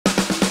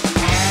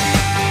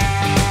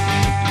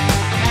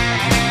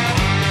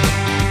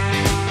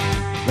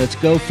Let's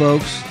go,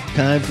 folks.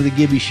 Time for the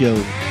Gibby Show.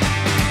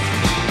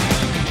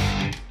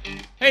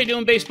 How you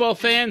doing, baseball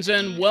fans,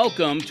 and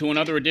welcome to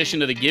another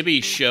edition of the Gibby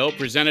Show,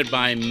 presented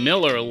by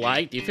Miller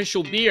Lite, the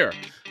official beer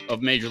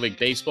of Major League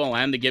Baseball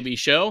and the Gibby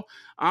Show.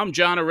 I'm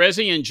John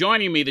Arezzi, and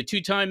joining me, the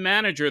two-time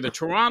manager of the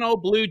Toronto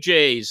Blue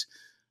Jays,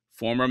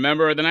 former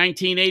member of the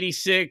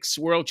 1986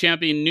 World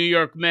Champion New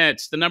York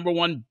Mets, the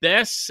 #1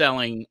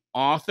 best-selling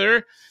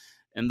author,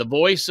 and the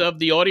voice of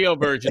the audio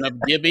version of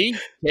Gibby,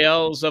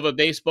 Tales of a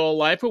Baseball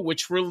Lifer,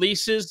 which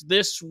releases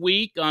this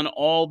week on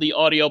all the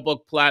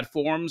audiobook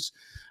platforms.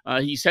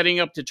 He's heading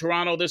up to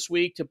Toronto this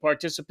week to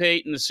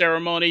participate in the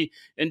ceremony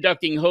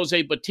inducting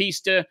José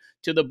Bautista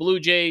to the Blue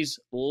Jays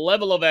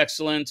level of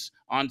excellence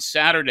on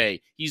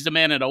Saturday. He's the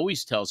man that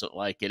always tells it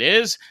like it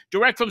is.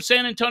 Direct from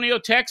San Antonio,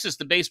 Texas,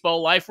 the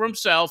baseball lifer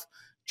himself,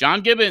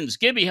 John Gibbons.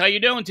 Gibby, how you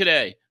doing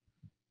today?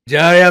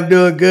 Johnny, I'm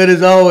doing good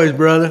as always,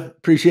 brother.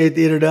 Appreciate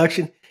the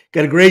introduction.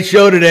 Got a great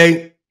show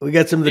today. We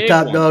got some of the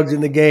top dogs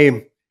in the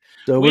game.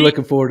 So we're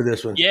looking forward to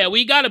this one. Yeah,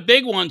 we got a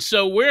big one.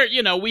 So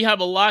we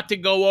have a lot to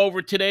go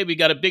over today. We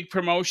got a big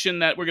promotion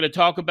that we're going to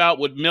talk about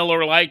with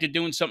Miller Lite. They're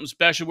doing something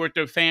special with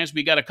their fans.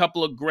 We got a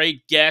couple of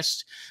great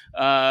guests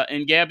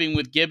and Gabbin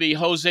with Gibby.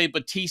 José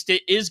Bautista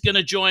is going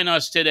to join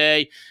us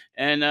today.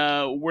 And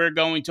we're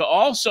going to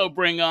also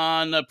bring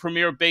on a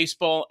premier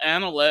baseball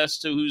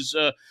analyst who's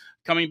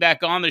coming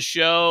back on the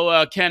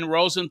show, Ken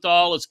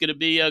Rosenthal. It's going to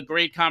be a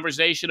great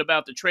conversation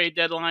about the trade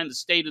deadline, the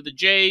state of the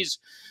Jays.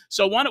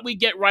 So why don't we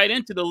get right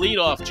into the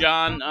leadoff,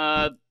 John?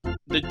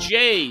 The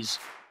Jays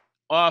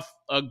off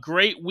a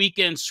great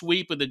weekend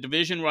sweep of the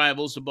division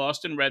rivals, the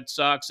Boston Red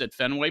Sox at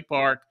Fenway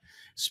Park,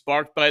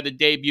 sparked by the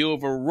debut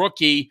of a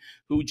rookie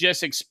who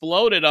just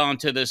exploded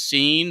onto the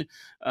scene,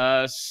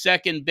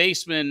 second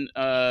baseman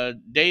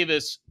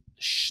Davis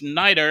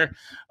Schneider.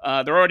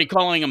 They're already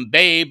calling him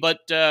Babe. But,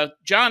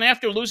 John,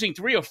 after losing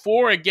 3 or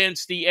 4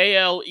 against the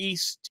AL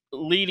East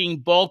leading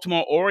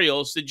Baltimore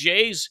Orioles, the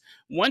Jays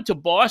went to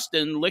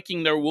Boston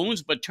licking their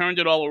wounds but turned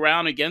it all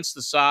around against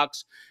the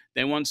Sox.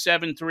 They won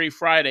 7-3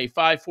 Friday,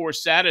 5-4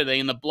 Saturday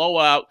in the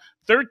blowout,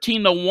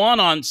 13-1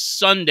 on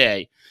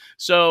Sunday.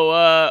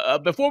 So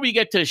before we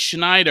get to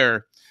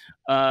Schneider,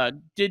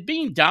 did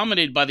being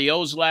dominated by the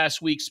O's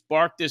last week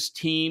spark this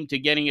team to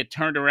getting it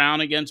turned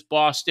around against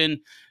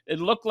Boston? It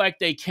looked like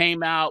they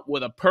came out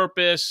with a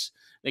purpose.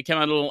 They came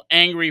out a little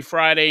angry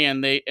Friday,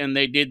 and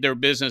they did their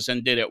business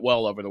and did it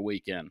well over the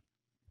weekend.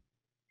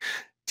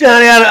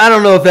 Johnny, I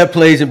don't know if that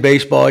plays in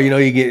baseball.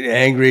 You get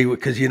angry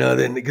because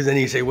then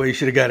you say, well, you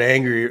should have got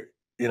angry,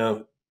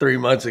 3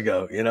 months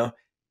ago,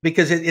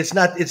 because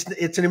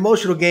it's an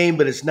emotional game,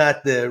 but it's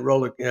not the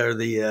roller or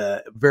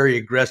the very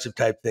aggressive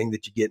type thing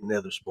that you get in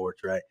other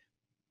sports, right?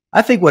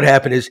 I think what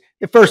happened is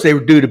at first they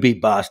were due to beat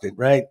Boston,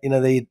 right?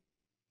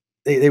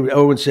 They were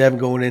 0-7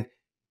 going in,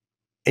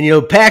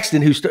 and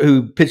Paxton,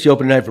 who pitched the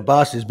opening night for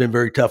Boston, has been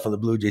very tough on the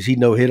Blue Jays. He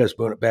no-hit us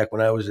back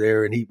when I was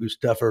there, and he was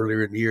tough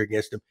earlier in the year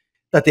against them.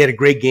 Thought they had a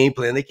great game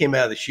plan. They came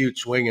out of the chute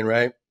swinging,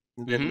 right?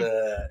 And then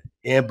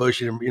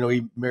ambushing him.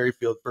 He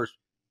Merrifield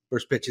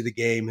first pitch of the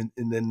game,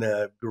 and then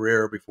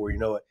Guerrero before you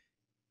know it.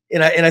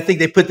 And I think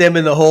they put them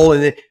in the hole.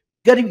 And then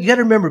you got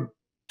to remember,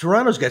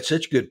 Toronto's got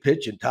such good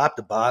pitching, top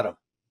to bottom.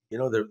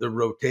 The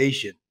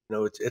rotation.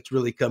 It's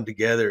really come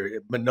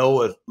together.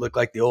 Manoah looked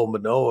like the old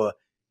Manoah,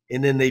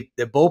 and then the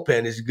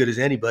bullpen is as good as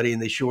anybody,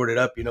 and they shored it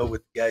up.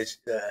 With guys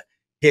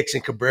Hicks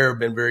and Cabrera have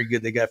been very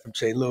good. They got from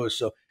St. Louis,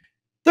 so.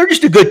 They're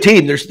just a good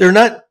team. They're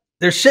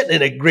sitting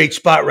in a great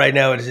spot right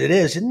now as it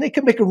is, and they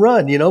can make a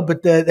run,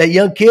 But that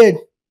young kid,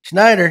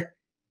 Schneider,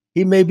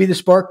 he may be the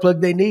spark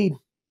plug they need.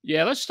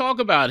 Yeah, let's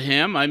talk about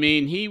him. I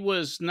mean, he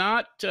was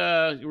not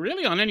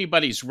really on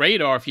anybody's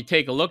radar if you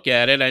take a look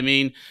at it. I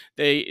mean,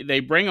 they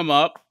bring him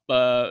up.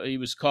 He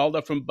was called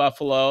up from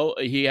Buffalo.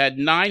 He had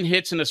 9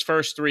 hits in his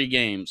first 3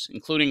 games,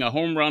 including a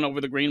home run over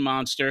the Green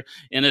Monster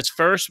in his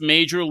first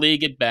major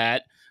league at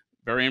bat.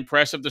 Very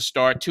impressive to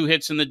start. 2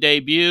 hits in the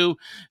debut,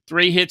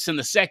 3 hits in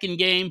the second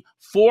game,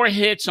 4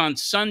 hits on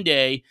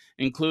Sunday,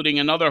 including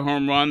another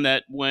home run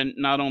that went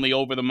not only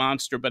over the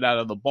Monster but out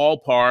of the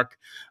ballpark.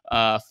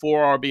 4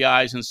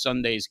 RBIs in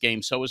Sunday's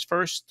game. So his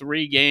first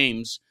 3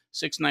 games,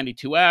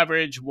 .692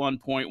 average,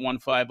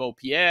 1.15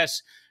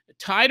 OPS,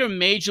 tied a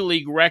major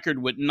league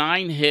record with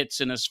 9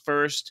 hits in his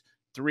first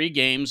 3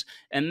 games.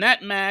 And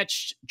that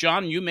matched,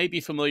 John, you may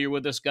be familiar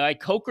with this guy,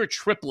 Coker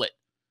Triplett.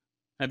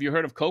 Have you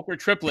heard of Coker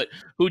Triplett,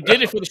 who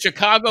did it for the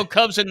Chicago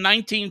Cubs in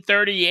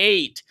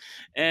 1938?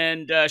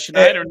 And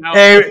Schneider now.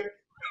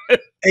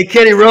 Hey,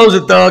 Kenny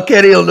Rosenthal.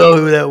 Kenny will know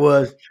who that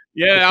was.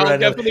 Yeah, I'll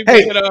definitely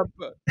bring it up.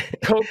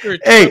 Coker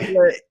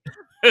Triplett.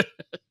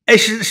 Hey,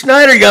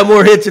 Schneider got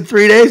more hits in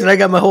 3 days than I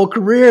got my whole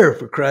career,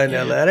 for crying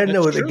out loud. I didn't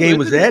know the game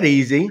was that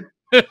easy.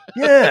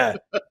 Yeah.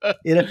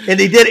 And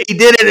he did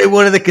it at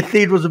one of the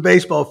cathedrals of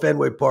baseball,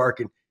 Fenway Park.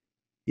 And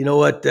you know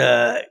what?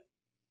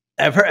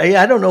 I've heard.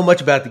 I don't know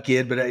much about the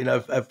kid, but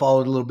I've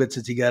followed a little bit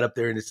since he got up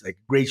there, and it's like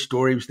a great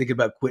story. He was thinking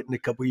about quitting a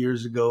couple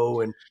years ago,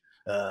 and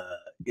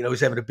he's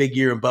having a big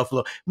year in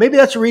Buffalo. Maybe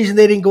that's the reason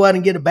they didn't go out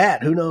and get a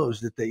bat. Who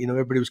knows? That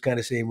everybody was kind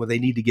of saying, well, they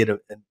need to get an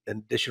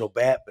additional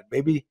bat, but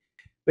maybe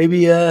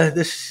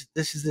this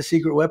is the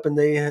secret weapon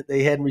they had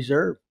in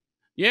reserve.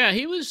 Yeah,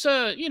 he was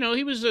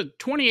he was a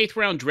 28th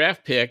round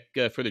draft pick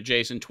for the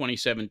Jays in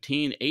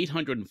 2017,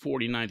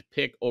 849th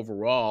pick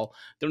overall.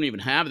 They don't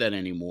even have that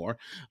anymore.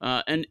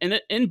 And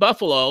in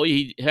Buffalo,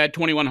 he had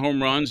 21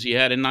 home runs. He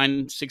had a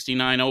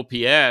 969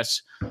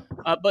 OPS.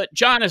 But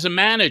John, as a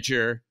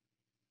manager,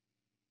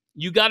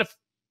 you got to.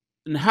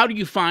 And how do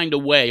you find a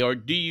way, or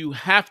do you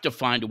have to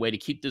find a way to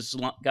keep this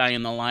guy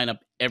in the lineup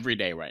every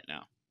day right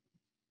now?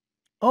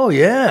 Oh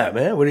yeah,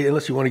 man.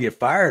 Unless you want to get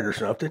fired or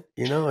something,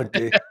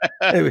 Okay,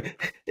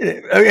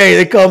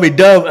 they call me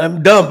dumb.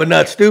 I'm dumb, but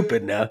not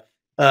stupid now.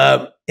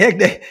 But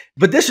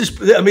this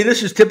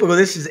is typical.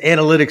 This is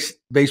analytics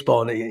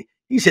baseball. And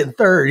he's hitting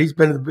third. He's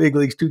been in the big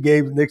leagues 2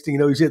 games. The next thing you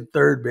know, he's hitting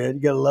third, man.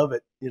 You got to love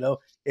it,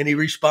 And he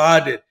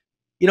responded.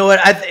 You know what?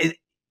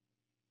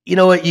 You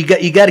know what?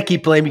 You got to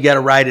keep playing. You got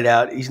to ride it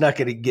out. He's not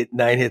going to get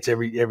 9 hits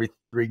every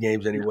 3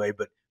 games anyway.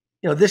 But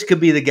this could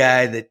be the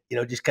guy that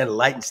just kind of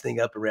lightens thing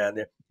up around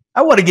there.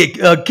 I want to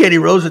get Kenny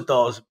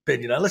Rosenthal's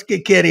opinion on. Let's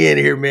get Kenny in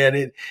here,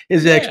 man.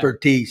 His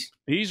expertise.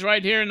 He's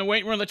right here in the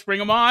waiting room. Let's bring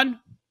him on.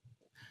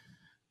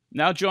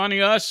 Now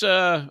joining us,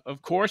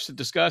 of course, to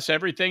discuss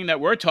everything that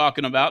we're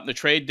talking about. The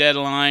trade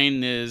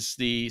deadline is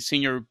the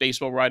senior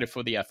baseball writer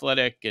for The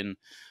Athletic and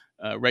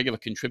regular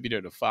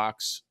contributor to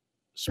Fox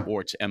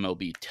Sports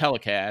MLB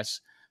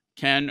telecasts.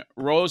 Ken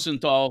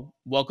Rosenthal,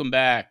 welcome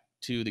back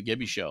to the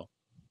Gibby Show.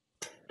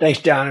 Thanks,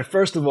 John. And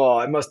first of all,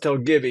 I must tell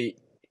Gibby,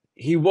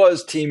 he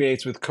was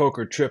teammates with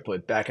Coker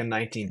Triplett back in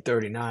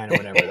 1939 or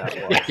whatever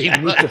that was. He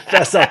needs to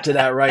fess up to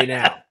that right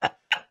now.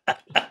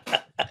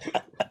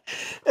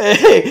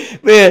 Hey,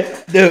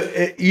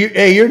 man,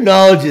 your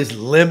knowledge is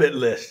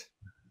limitless.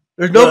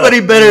 There's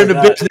nobody better in the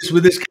business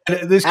with this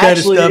kind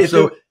of stuff.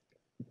 So,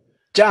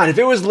 John, if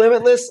it was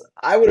limitless,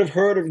 I would have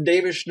heard of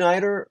Davis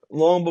Schneider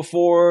long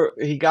before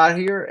he got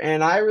here,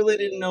 and I really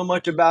didn't know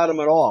much about him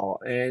at all.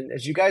 And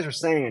as you guys were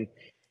saying,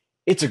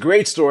 it's a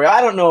great story. I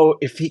don't know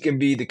if he can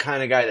be the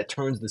kind of guy that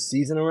turns the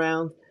season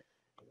around.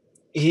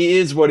 He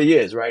is what he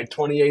is, right?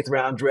 28th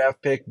round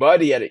draft pick,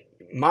 but he had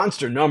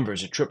monster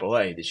numbers at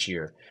AAA this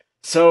year.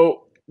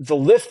 So the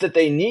lift that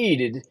they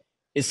needed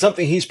is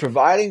something he's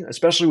providing,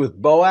 especially with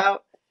Bo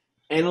out.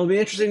 And it'll be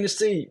interesting to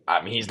see.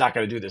 I mean, he's not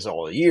going to do this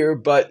all year,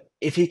 but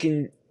if he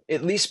can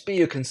at least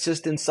be a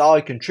consistent,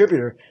 solid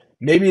contributor,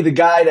 maybe the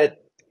guy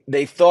that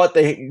they thought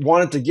they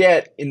wanted to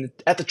get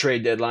at the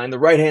trade deadline, the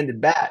right-handed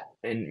bat,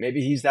 and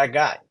maybe he's that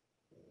guy.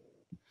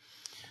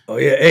 Oh,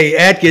 yeah. Hey,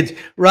 Atkins,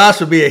 Ross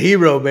will be a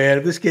hero, man.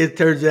 If this kid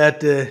turns out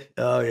to –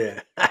 oh,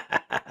 yeah.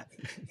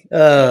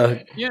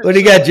 What do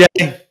you got,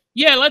 Jay?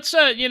 Yeah, let's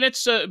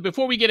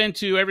before we get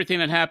into everything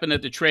that happened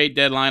at the trade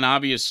deadline,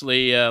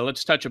 obviously,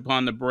 let's touch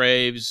upon the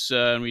Braves.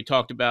 And we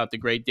talked about the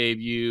great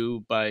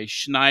debut by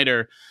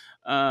Schneider.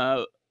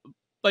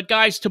 But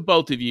guys, to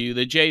both of you,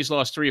 the Jays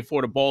lost 3 or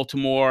 4 to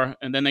Baltimore,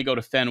 and then they go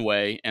to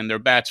Fenway, and their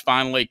bats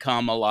finally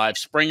come alive.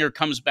 Springer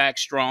comes back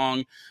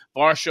strong.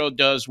 Varsho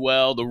does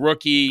well. The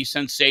rookie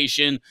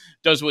sensation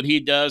does what he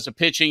does. The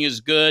pitching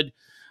is good.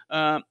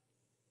 How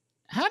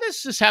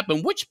does this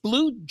happen? Which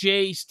Blue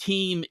Jays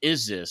team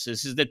is this?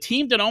 Is this the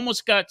team that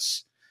almost got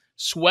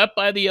swept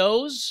by the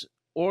O's,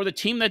 or the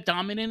team that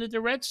dominated the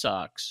Red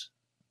Sox?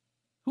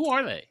 Who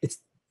are they?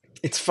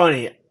 It's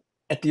funny.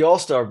 At the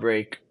All-Star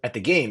break, at the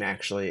game,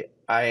 actually,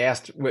 I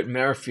asked Whit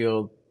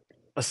Merrifield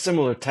a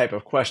similar type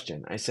of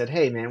question. I said,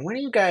 hey, man, when are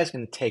you guys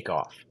going to take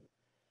off?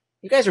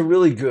 You guys are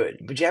really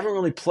good, but you haven't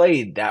really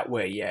played that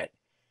way yet.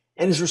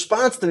 And his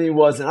response to me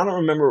was, and I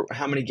don't remember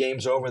how many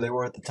games over they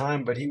were at the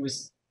time, but he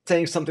was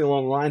saying something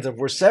along the lines of,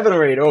 we're 7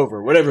 or 8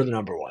 over, whatever the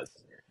number was.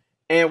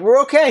 And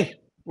we're okay.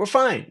 We're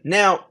fine.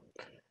 Now,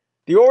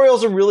 the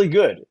Orioles are really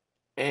good.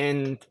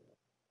 And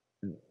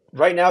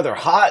right now they're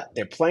hot.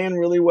 They're playing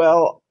really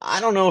well. I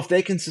don't know if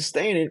they can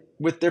sustain it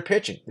with their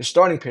pitching, their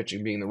starting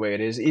pitching being the way it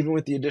is, even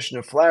with the addition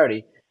of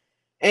Flaherty.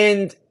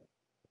 And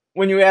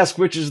when you ask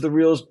which is the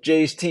real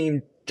Jays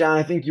team, John,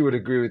 I think you would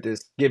agree with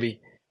this,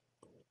 Gibby.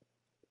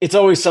 It's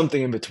always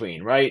something in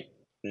between, right?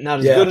 Not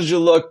as good as you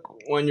look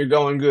when you're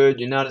going good.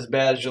 You're not as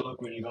bad as you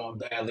look when you're going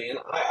badly. And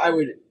I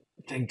would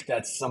think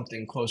that's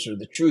something closer to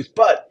the truth.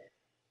 But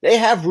they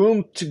have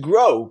room to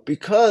grow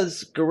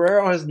because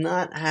Guerrero has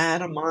not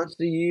had a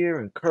monster year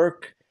and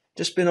Kirk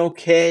just been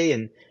okay,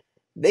 and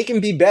they can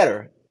be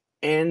better.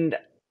 And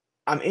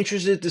I'm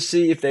interested to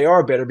see if they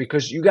are better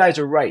because you guys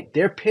are right.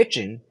 Their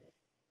pitching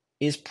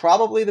is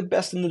probably the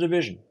best in the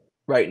division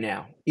right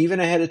now, even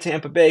ahead of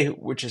Tampa Bay,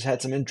 which has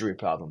had some injury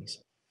problems.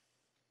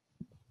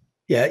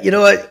 Yeah, you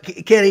know what,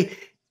 Kenny?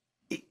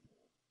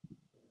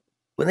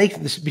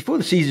 Before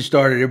the season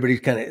started,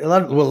 everybody's kind of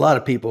a lot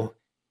of people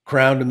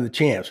crowned them the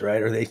champs,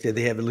 right? Or they said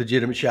they have a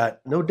legitimate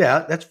shot. No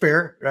doubt, that's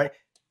fair, right?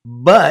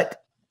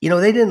 But they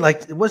didn't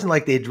it wasn't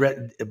like they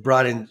had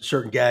brought in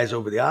certain guys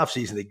over the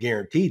offseason that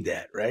guaranteed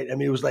that, right? I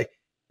mean, it was like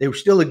they were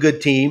still a good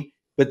team,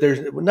 but there's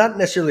not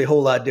necessarily a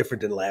whole lot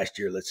different than last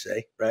year, let's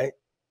say, right?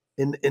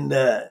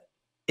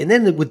 And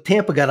then when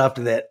Tampa got off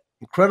to that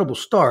incredible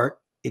start,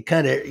 it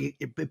kind of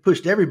it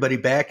pushed everybody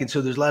back. And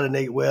so there's a lot of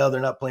negative. Well,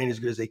 they're not playing as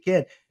good as they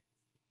can,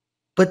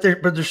 but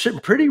they're sitting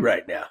pretty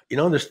right now.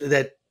 There's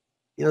that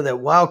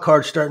wild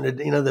card starting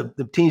to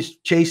the teams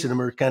chasing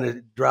them are kind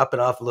of dropping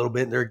off a little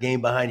bit, and they're a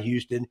game behind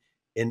Houston,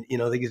 and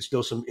they get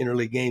still some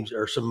interleague games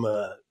or some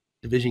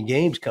division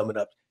games coming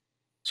up.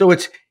 So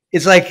it's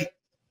like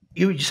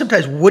you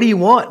sometimes, what do you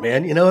want,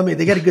 man?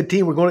 They got a good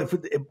team. We're going to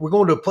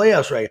the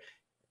playoffs, right?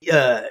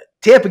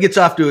 Tampa gets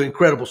off to an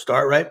incredible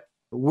start, right?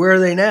 But where are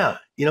they now?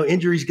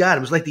 Injuries got them.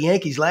 It was like the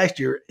Yankees last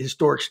year,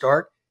 historic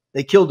start.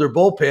 They killed their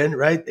bullpen,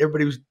 right?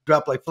 Everybody was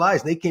dropped like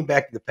flies, and they came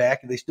back to the pack,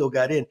 and they still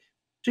got in.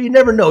 So you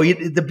never know.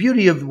 The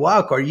beauty of the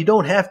wild card, you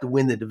don't have to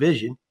win the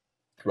division.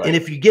 Right. And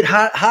if you get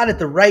hot at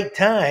the right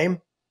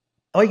time,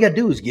 all you got to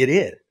do is get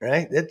in,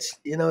 right? That's,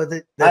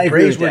 that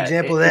Braves were an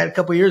example of that a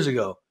couple of years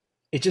ago.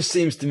 It just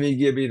seems to me,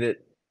 Gibby, that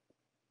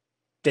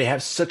they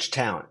have such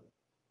talent,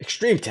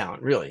 extreme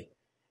talent, really,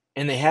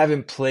 and they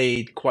haven't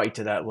played quite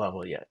to that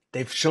level yet.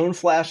 They've shown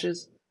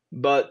flashes,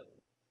 but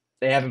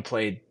they haven't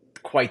played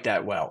quite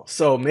that well.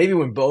 So maybe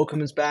when Bo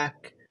comes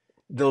back,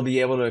 they'll be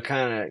able to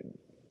kind of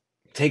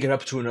take it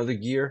up to another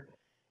gear.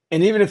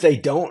 And even if they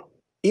don't,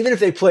 even if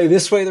they play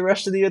this way the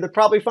rest of the year, they're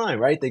probably fine,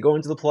 right? They go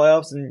into the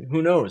playoffs, and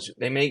who knows?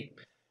 They may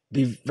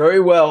be very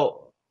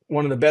well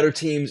one of the better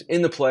teams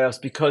in the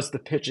playoffs because the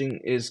pitching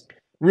is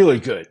really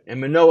good.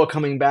 And Manoah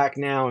coming back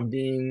now and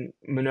being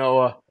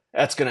Manoah,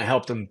 that's going to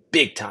help them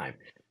big time.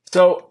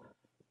 So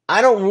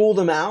I don't rule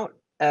them out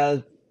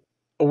as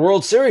a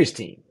World Series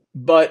team.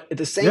 But at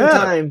the same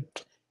time,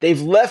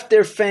 they've left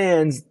their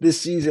fans this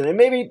season, and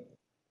maybe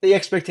the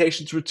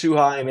expectations were too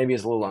high, and maybe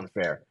it's a little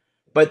unfair.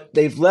 But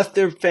they've left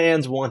their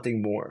fans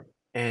wanting more,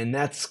 and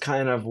that's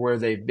kind of where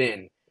they've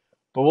been.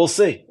 But we'll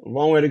see. A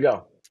long way to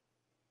go.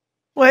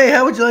 Well, hey,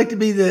 how would you like to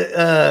be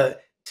the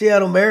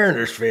Seattle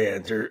Mariners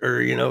fans,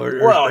 or even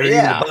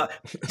the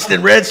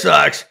Boston Red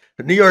Sox,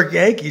 the New York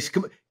Yankees?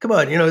 Come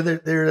on,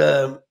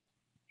 they're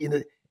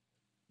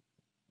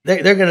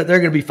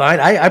gonna be fine.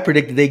 I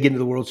predicted they get into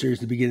the World Series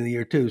at the beginning of the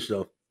year too.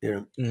 So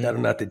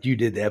not that you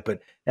did that, but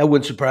that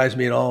wouldn't surprise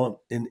me at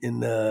all.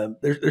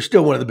 They're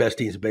still one of the best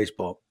teams in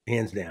baseball,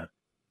 hands down.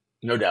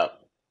 No doubt.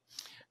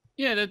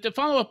 Yeah, to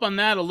follow up on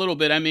that a little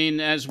bit, I mean,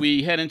 as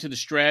we head into the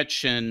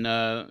stretch and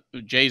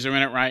Jays are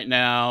in it right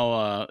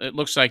now, it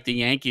looks like the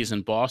Yankees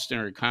and Boston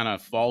are kind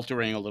of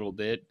faltering a little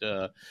bit.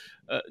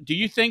 Do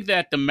you think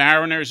that the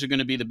Mariners are going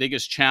to be the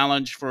biggest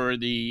challenge for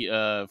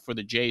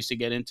the Jays to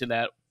get into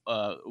that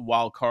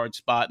wild card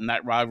spot, and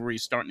that rivalry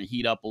is starting to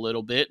heat up a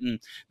little bit?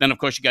 And then, of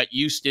course, you got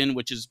Houston,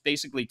 which is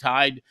basically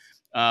tied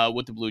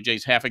with the Blue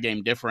Jays, half a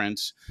game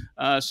difference.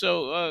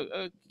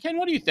 So, Ken,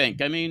 what do you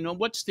think? I mean,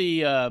 what's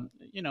the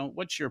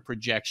what's your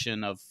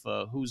projection of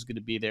who's going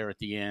to be there at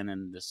the end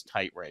in this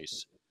tight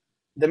race?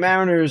 The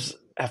Mariners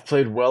have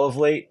played well of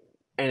late,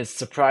 and it's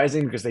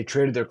surprising because they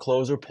traded their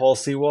closer, Paul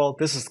Sewald.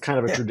 This is kind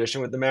of a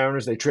tradition with the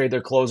Mariners. They trade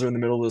their closer in the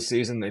middle of the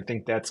season. They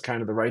think that's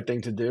kind of the right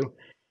thing to do.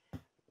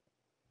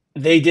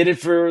 They did it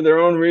for their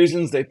own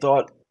reasons. They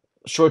thought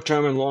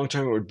short-term and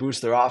long-term it would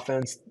boost their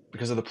offense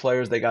because of the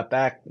players they got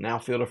back, an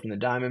outfielder from the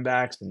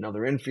Diamondbacks,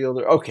 another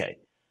infielder. Okay.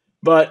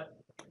 But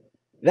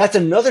that's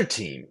another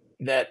team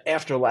that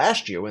after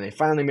last year, when they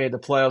finally made the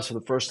playoffs for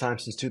the first time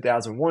since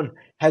 2001,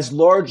 has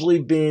largely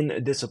been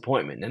a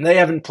disappointment. And they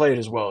haven't played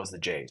as well as the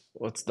Jays.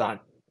 Let's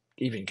not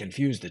even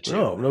confuse the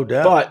two. No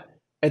doubt. But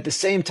at the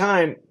same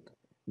time,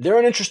 they're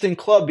an interesting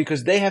club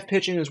because they have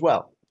pitching as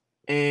well.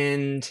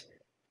 And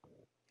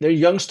their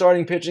young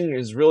starting pitching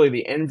is really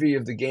the envy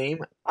of the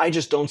game. I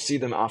just don't see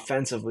them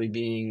offensively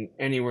being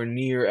anywhere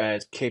near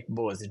as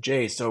capable as the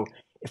Jays. So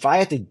if I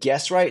had to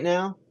guess right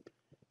now,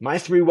 my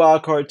three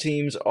wildcard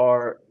teams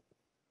are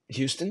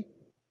Houston,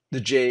 the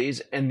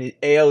Jays, and the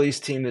AL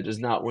East team that does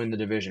not win the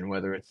division,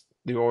 whether it's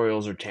the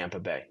Orioles or Tampa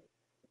Bay.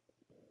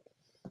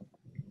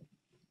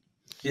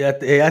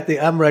 Yeah, I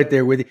think I'm right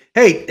there with you.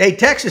 Hey,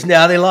 Texas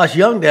now, they lost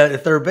Young down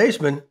at third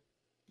baseman.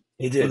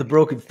 He did. With a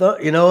broken thumb.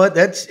 You know what?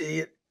 That's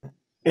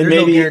and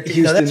maybe no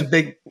Houston, no, that's a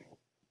big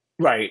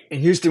right.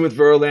 And Houston with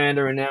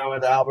Verlander, and now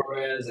with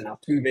Alvarez and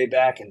Altuve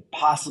back, and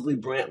possibly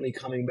Brantley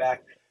coming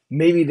back.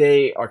 Maybe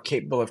they are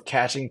capable of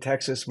catching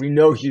Texas. We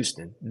know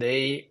Houston.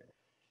 They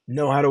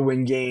know how to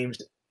win games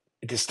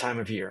at this time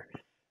of year.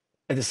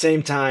 At the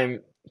same time,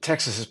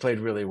 Texas has played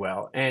really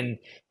well. And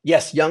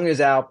yes, Young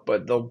is out,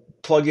 but they'll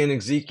plug in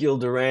Ezekiel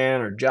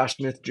Duran or Josh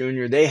Smith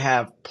Jr. They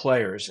have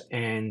players,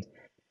 and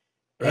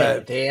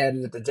they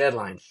added at the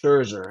deadline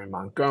Scherzer and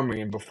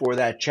Montgomery, and before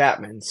that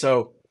Chapman.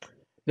 So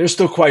they're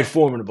still quite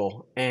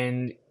formidable.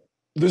 And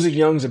losing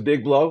Young's a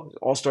big blow,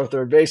 all-star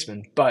third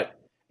baseman. But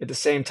at the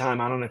same time,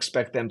 I don't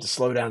expect them to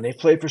slow down. They've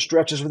played for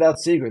stretches without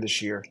Seager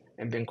this year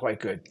and been quite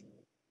good.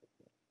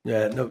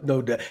 Yeah,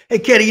 no doubt. Hey,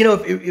 Kenny,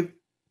 if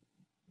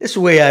this is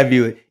the way I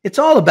view it. It's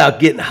all about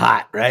getting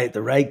hot, right? At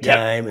the right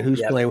time and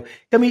who's playing.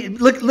 I mean,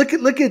 look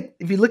at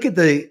if you look at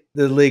the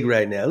league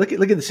right now. Look at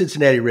the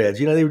Cincinnati Reds.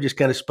 They were just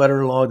kind of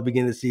sputtering along at the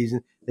beginning of the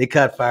season. They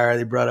caught fire.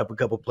 They brought up a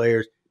couple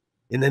players,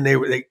 and then they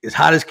were as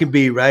hot as can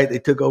be, right? They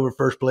took over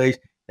first place.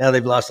 Now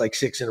they've lost like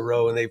 6 in a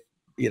row, and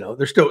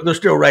they're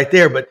still right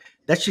there. But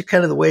that's just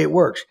kind of the way it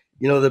works.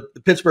 The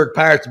Pittsburgh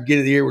Pirates at the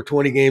beginning of the year were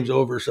 20 games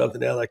over or something.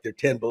 Now like they're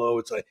 10 below.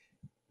 It's like,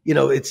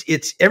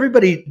 it's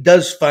everybody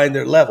does find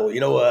their level.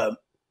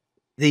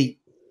 The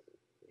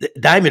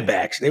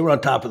Diamondbacks, they were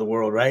on top of the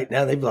world, right?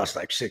 Now they've lost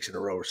like 6 in a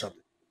row or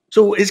something.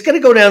 So it's going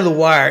to go down to the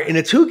wire, and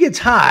it's who gets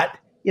hot.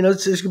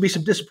 There's going to be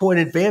some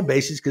disappointed fan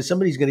bases because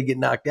somebody's going to get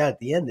knocked out at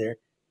the end there.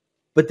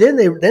 But then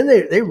they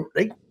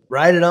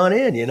ride it on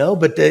in,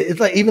 But it's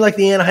like even like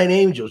the Anaheim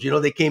Angels,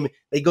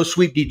 they go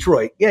sweep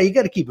Detroit. Yeah, you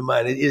got to keep in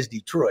mind it is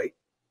Detroit.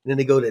 And then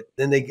they go to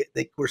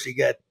of course they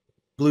got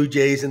Blue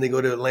Jays, and they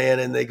go to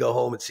Atlanta, and they go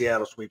home, and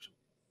Seattle sweeps them.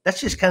 That's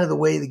just kind of the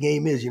way the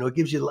game is. It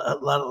gives you a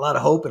lot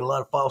of hope and a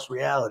lot of false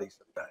reality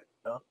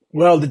sometimes.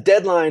 Well, the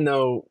deadline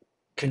though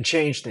can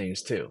change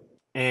things too,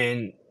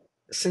 and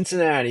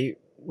Cincinnati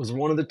was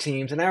one of the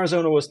teams, and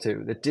Arizona was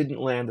too, that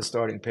didn't land the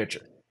starting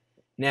pitcher.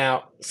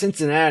 Now,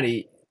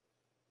 Cincinnati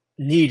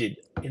needed,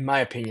 in my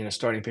opinion, a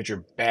starting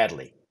pitcher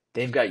badly.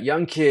 They've got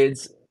young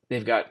kids.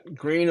 They've got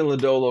Green and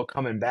Lodolo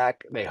coming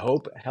back. They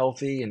hope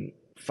healthy and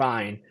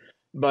fine.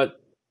 But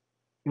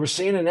we're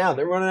seeing it now.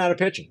 They're running out of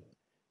pitching.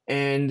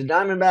 And the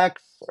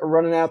Diamondbacks are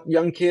running out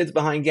young kids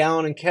behind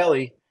Gallen and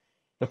Kelly.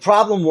 The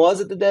problem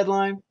was at the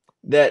deadline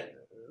that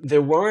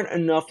there weren't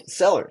enough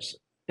sellers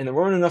and there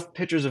weren't enough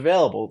pitchers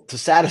available to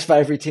satisfy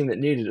every team that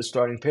needed a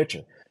starting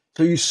pitcher.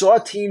 So you saw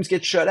teams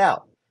get shut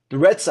out. The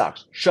Red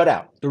Sox shut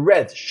out. The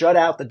Reds shut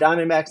out. The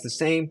Diamondbacks the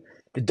same.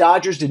 The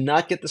Dodgers did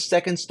not get the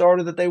second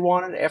starter that they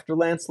wanted after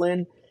Lance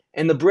Lynn.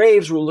 And the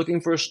Braves were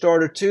looking for a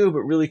starter too,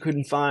 but really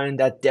couldn't find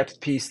that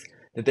depth piece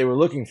that they were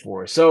looking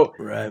for. So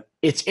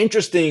It's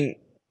interesting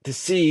to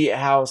see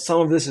how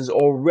some of this is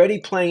already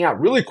playing out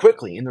really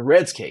quickly in the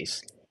Reds'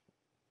 case.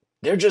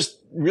 They're just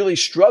really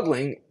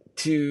struggling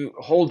to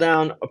hold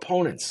down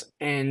opponents.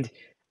 And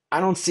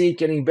I don't see it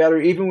getting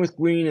better, even with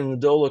Green and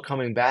Lodolo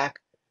coming back.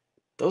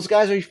 Those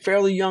guys are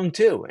fairly young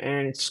too,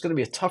 and it's going to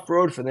be a tough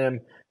road for them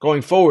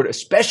going forward,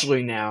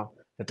 especially now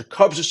that the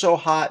Cubs are so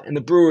hot and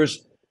the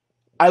Brewers.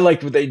 I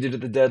liked what they did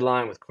at the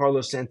deadline with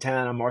Carlos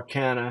Santana, Mark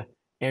Canha,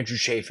 Andrew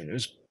Chafin. It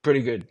was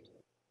pretty good,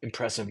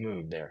 impressive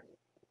move there.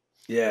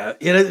 Yeah,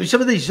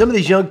 some of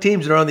these young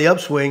teams that are on the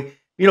upswing.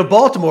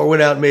 Baltimore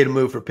went out and made a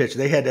move for pitcher.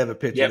 They had to have a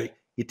pitcher. Yep.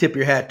 You tip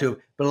your hat to them.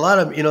 But a lot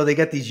of them, they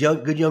got these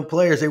good young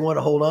players. They want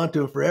to hold on to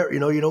them forever. You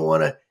don't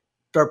want to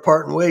start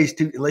parting ways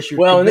too, unless you're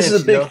well. Convinced, And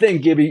this is a big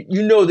thing, Gibby.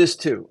 You know this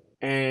too,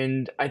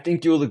 and I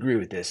think you'll agree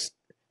with this.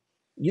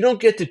 You don't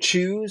get to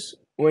choose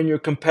when your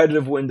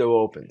competitive window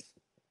opens.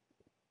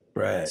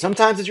 Right.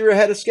 Sometimes it's you're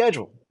ahead of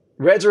schedule.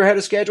 Reds are ahead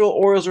of schedule.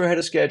 Orioles are ahead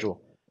of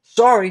schedule.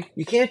 Sorry,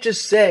 you can't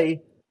just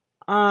say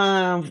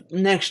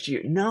next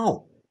year.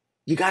 No,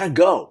 you got to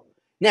go.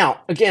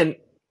 Now, again,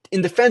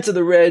 in defense of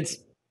the Reds,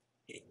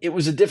 it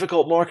was a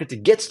difficult market to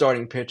get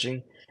starting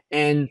pitching,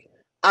 and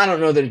I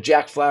don't know that a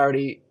Jack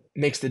Flaherty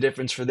makes the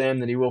difference for them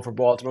that he will for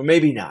Baltimore.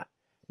 Maybe not.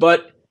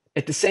 But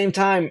at the same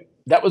time,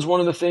 that was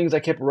one of the things I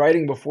kept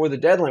writing before the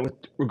deadline with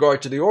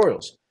regard to the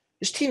Orioles.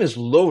 This team is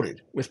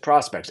loaded with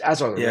prospects,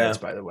 as are the Reds,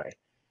 by the way.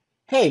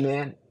 Hey,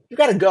 man, you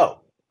got to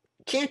go.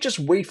 You can't just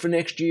wait for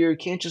next year. You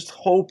can't just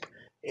hope.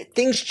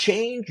 Things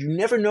change. You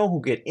never know who'll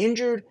get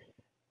injured.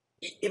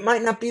 It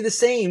might not be the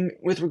same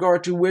with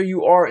regard to where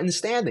you are in the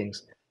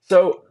standings.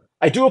 So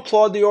I do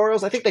applaud the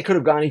Orioles. I think they could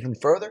have gone even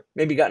further,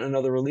 maybe gotten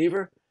another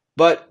reliever.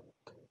 But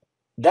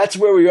that's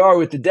where we are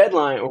with the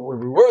deadline, or where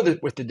we were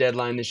with the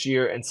deadline this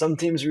year, and some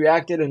teams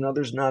reacted and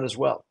others not as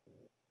well.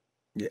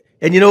 Yeah.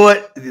 And you know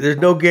what? There's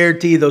no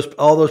guarantee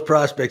all those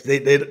prospects, they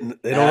don't all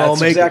make it.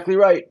 That's exactly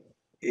right.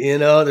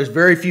 There's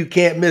very few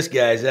can't miss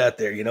guys out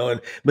there,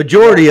 and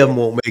majority of them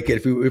won't make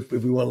it if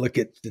we want to look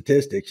at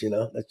statistics,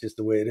 that's just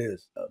the way it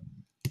is.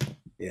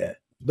 Yeah.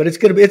 But it's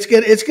gonna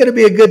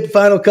be a good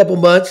final couple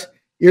months.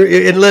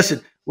 And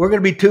listen, we're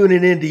gonna be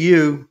tuning into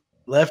you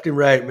left and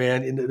right,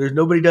 man. And there's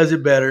nobody does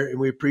it better, and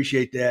we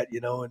appreciate that,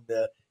 and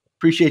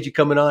appreciate you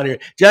coming on here.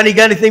 Johnny, you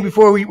got anything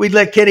before we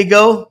let Kenny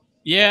go?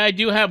 Yeah, I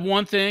do have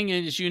one thing.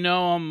 As you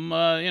know, I'm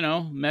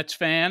Mets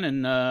fan,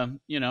 and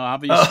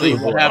obviously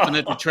what happened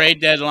at the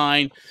trade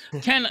deadline.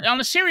 Ken,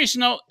 on a serious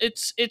note,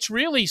 it's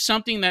really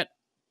something that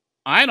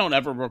I don't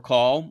ever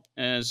recall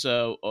as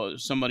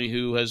somebody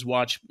who has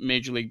watched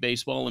Major League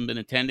Baseball and been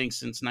attending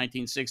since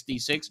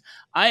 1966.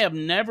 I have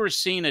never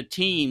seen a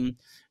team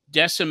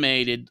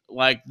decimated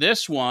like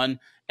this one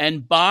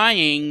and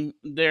buying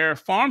their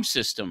farm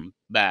system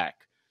back.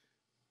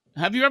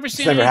 Have you ever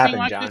seen anything happened,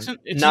 like John. this?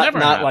 It's not never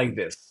happened. Like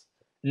this.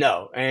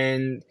 No,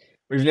 and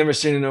we've never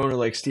seen an owner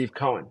like Steve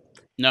Cohen.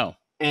 No.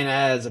 And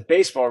as a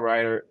baseball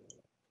writer,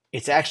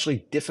 it's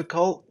actually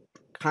difficult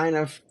kind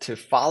of to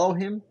follow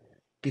him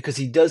because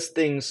he does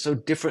things so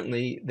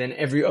differently than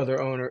every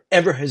other owner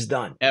ever has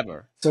done.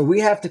 Ever. So we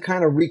have to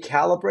kind of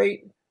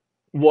recalibrate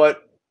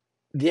what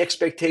the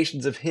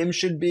expectations of him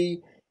should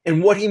be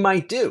and what he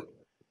might do.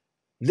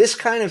 This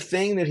kind of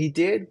thing that he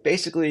did,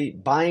 basically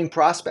buying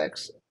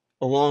prospects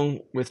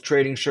along with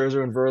trading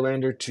Scherzer and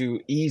Verlander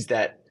to ease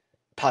that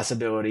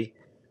possibility,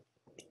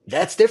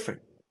 that's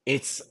different.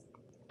 It's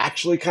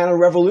actually kind of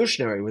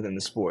revolutionary within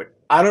the sport.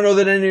 I don't know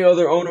that any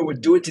other owner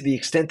would do it to the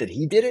extent that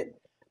he did it.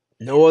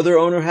 No other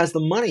owner has the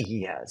money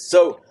he has.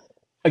 So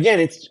again,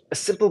 it's a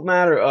simple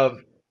matter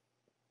of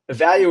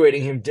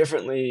evaluating him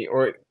differently,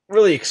 or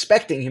really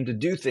expecting him to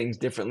do things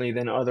differently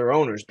than other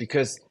owners,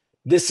 because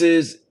this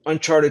is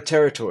uncharted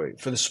territory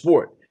for the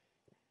sport.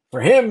 For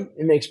him,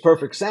 it makes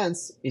perfect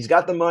sense. He's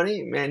got the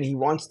money, man. He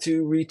wants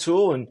to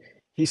retool, and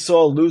he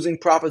saw a losing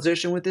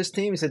proposition with this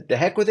team. He said, the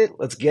heck with it.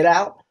 Let's get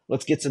out.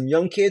 Let's get some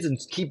young kids and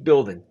keep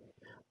building.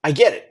 I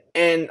get it,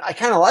 and I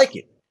kind of like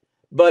it.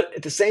 But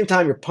at the same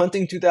time, you're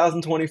punting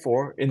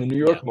 2024 in the New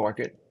York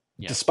market,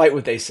 despite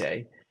what they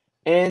say.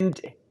 And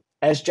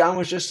as John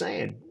was just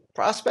saying,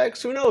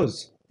 prospects, who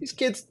knows? These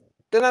kids,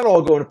 they're not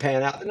all going to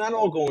pan out. They're not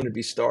all going to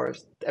be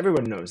stars.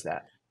 Everyone knows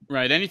that.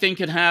 Right. Anything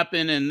could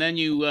happen, and then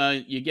you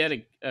get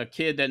a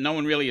kid that no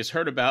one really has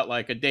heard about,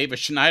 like a Davis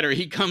Schneider.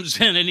 He comes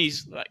in, and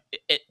he's like,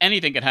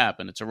 anything could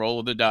happen. It's a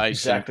roll of the dice.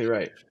 Exactly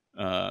right.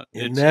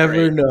 You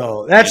never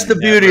know. That's the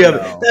beauty of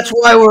it. That's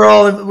why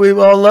we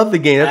all love the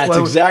game. That's why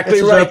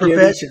exactly right. Our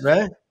profession,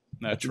 right?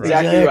 That's right.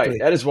 Exactly right.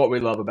 That is what we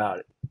love about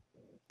it.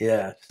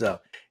 Yeah. So,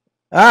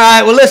 all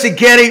right. Well, listen,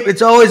 Kenny,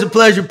 it's always a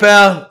pleasure,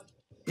 pal.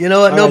 You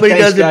know what? Nobody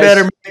does it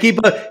better.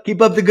 Keep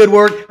up the good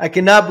work. I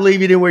cannot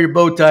believe you didn't wear your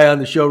bow tie on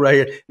the show right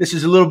here. This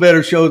is a little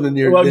better show than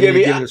you're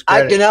giving us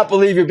credit. I cannot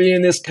believe you're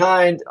being this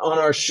kind on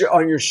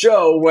your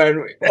show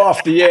when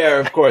off the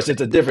air. Of course,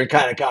 it's a different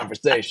kind of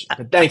conversation.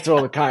 But thanks for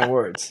all the kind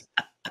words.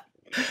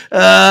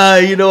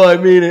 You know I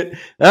mean it.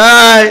 All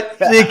right.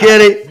 See you,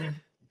 Kenny.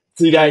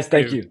 See you guys.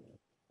 Thank you.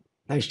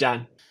 Thanks,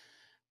 John.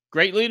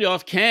 Great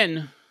leadoff,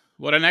 Ken.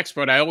 What an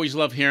expert. I always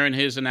love hearing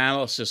his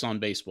analysis on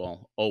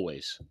baseball.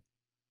 Always.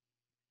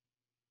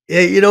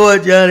 Yeah, you know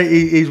what, John?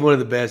 He's one of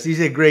the best. He's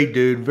a great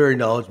dude, very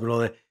knowledgeable and all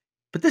that.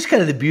 But that's kind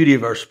of the beauty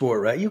of our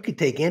sport, right? You can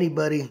take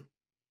anybody,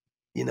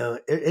 you know,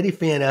 any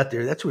fan out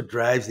there. That's what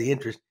drives the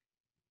interest.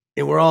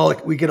 And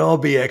we can all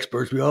be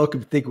experts. We all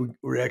can think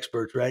we're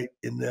experts, right?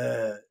 And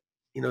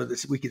you know,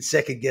 we can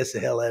second guess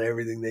the hell out of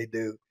everything they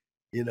do,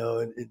 you know,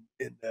 and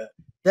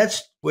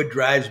that's what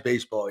drives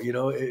baseball. You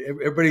know,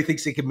 everybody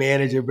thinks they can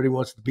manage. Everybody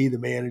wants to be the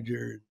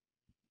manager.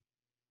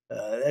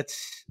 I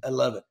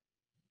love it.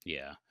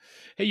 Yeah.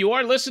 Hey, you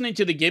are listening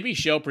to the Gibby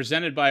Show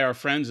presented by our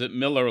friends at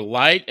Miller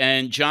Lite.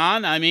 And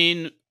John, I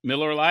mean,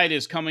 Miller Lite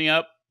is coming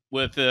up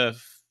with a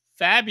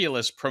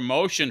fabulous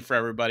promotion for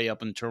everybody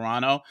up in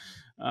Toronto.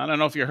 I don't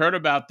know if you heard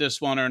about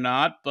this one or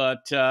not,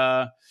 but,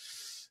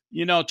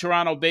 you know,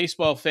 Toronto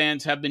baseball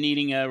fans have been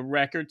eating a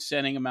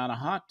record-setting amount of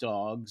hot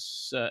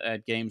dogs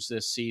at games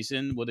this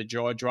season, with a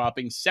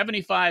jaw-dropping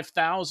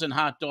 75,000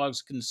 hot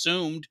dogs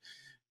consumed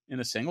in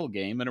a single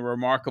game, and a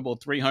remarkable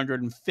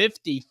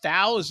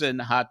 350,000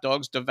 hot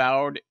dogs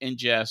devoured in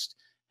just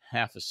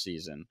half a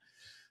season.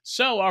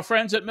 So our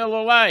friends at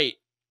Miller Lite,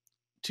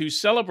 to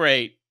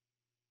celebrate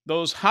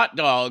those hot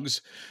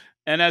dogs,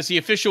 and as the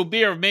official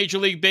beer of Major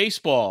League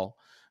Baseball,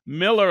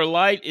 Miller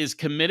Lite is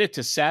committed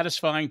to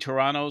satisfying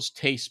Toronto's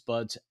taste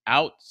buds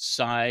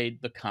outside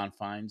the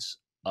confines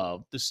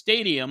of the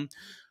stadium.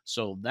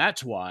 So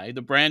that's why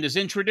the brand is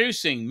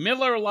introducing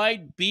Miller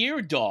Lite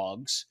Beer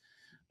Dogs,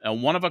 a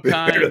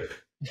one-of-a-kind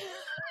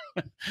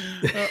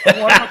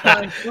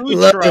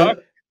food truck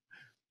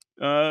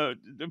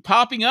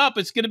popping up.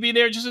 It's going to be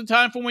there just in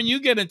time for when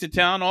you get into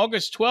town,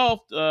 August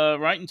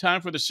 12th, right in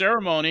time for the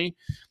ceremony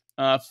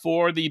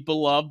for the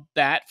beloved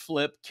Bat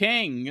Flip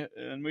King.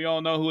 And we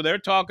all know who they're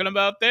talking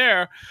about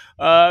there.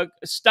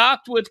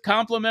 Stocked with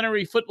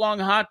complimentary foot-long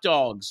hot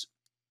dogs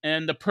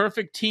and the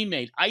perfect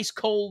teammate,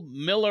 ice-cold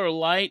Miller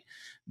Lite.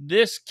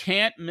 This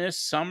can't-miss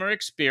summer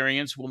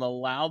experience will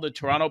allow the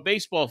Toronto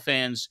baseball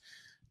fans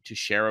to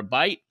share a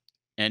bite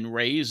and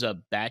raise a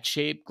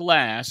bat-shaped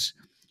glass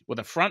with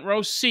a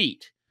front-row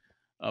seat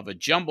of a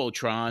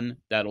jumbotron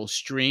that'll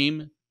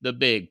stream the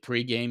big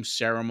pregame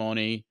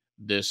ceremony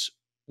this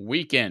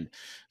weekend.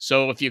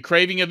 So if you're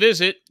craving a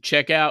visit,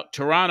 check out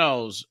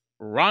Toronto's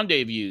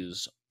Rendezvous,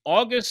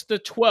 August the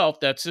 12th.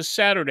 That's this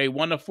Saturday,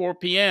 1 to 4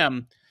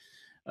 p.m.,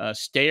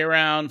 stay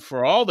around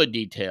for all the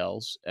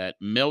details at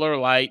Miller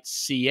Lite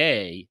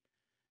CA,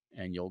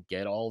 and you'll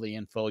get all the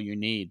info you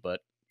need. But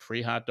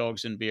free hot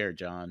dogs and beer,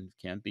 John.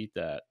 Can't beat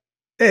that.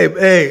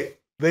 Hey,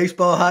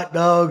 baseball hot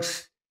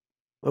dogs.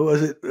 What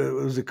was it? It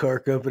was a car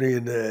company,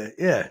 and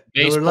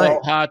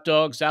baseball hot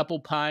dogs, apple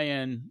pie,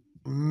 and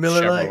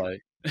Miller Lite.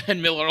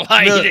 And Miller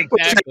Lite,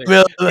 exactly.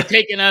 They're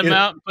taking them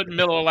out and putting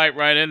Miller Lite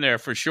right in there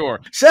for sure.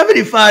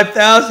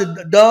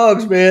 75,000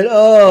 dogs, man.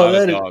 Oh,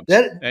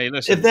 hey,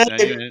 listen,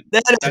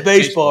 that is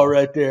baseball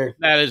right there.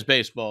 That is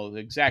baseball.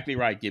 Exactly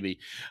right, Gibby.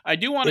 I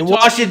do want to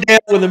wash it down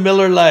with a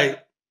Miller Lite.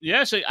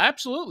 Yes,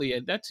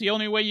 absolutely. That's the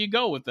only way you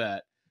go with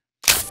that.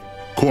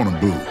 Corner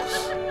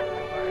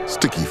booths,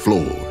 sticky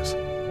floors,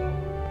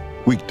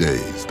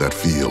 weekdays that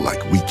feel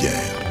like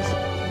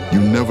weekends. You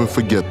never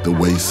forget the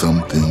way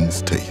some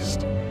things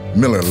taste.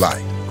 Miller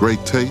Lite,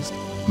 great taste,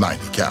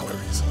 90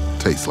 calories.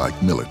 Tastes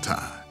like Miller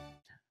time.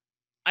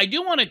 I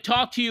do want to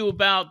talk to you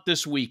about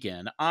this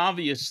weekend.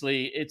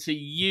 Obviously, it's a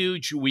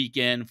huge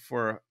weekend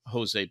for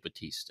José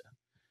Bautista.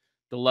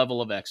 the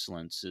level of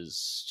excellence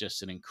is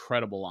just an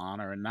incredible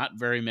honor, and not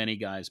very many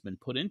guys been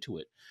put into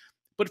it.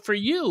 But for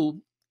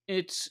you,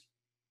 it's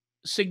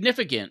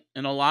significant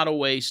in a lot of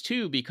ways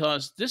too,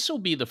 because this will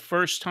be the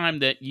first time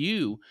that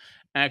you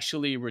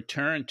actually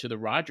return to the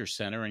Rogers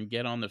Center and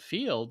get on the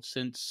field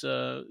since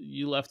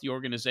you left the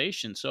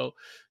organization. So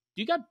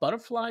you got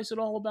butterflies at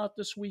all about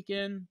this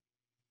weekend?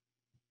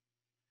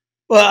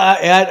 Well,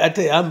 I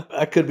tell you,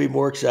 I could be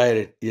more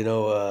excited.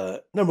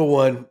 Number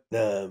one,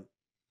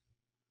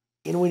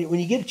 when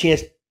you get a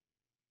chance,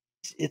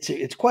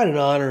 it's quite an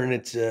honor and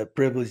it's a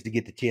privilege to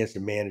get the chance to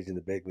manage in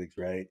the big leagues,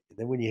 right? And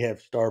then when you have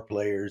star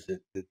players,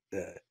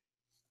 that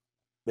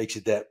makes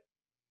it that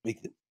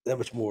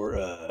much more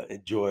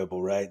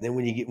enjoyable, right? And then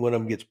when you get one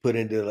of them gets put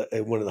into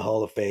one of the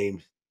Hall of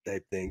Fame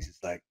type things,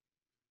 it's like,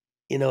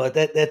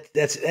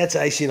 that's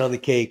icing on the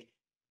cake.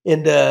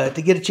 And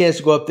to get a chance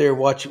to go up there and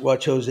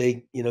watch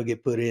Jose,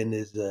 get put in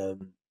is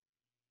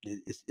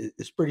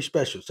it's pretty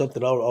special.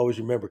 Something I'll always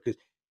remember because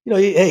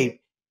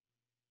hey,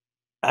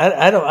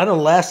 I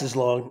don't last as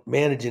long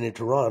managing in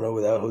Toronto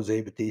without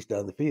Jose Bautista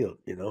on the field.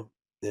 And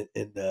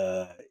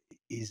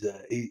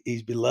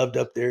he's beloved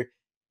up there,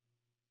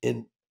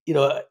 and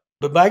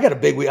but I got a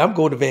big week. I'm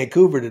going to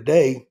Vancouver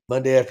today,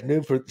 Monday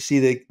afternoon, to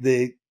see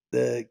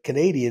the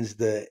Canadians,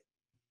 the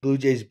Blue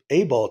Jays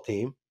A-ball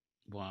team.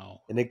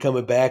 Wow! And then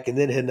coming back, and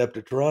then heading up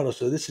to Toronto.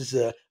 So this is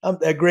I'm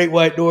that Great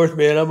White North,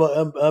 man.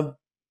 I'll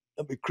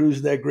be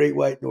cruising that Great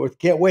White North.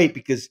 Can't wait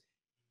because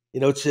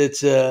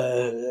it's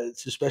a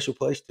special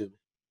place to me.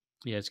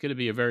 Yeah, it's going to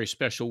be a very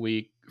special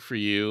week for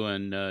you,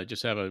 and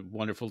just have a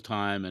wonderful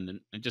time and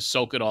just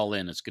soak it all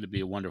in. It's going to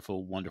be a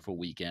wonderful, wonderful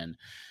weekend.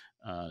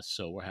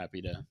 So we're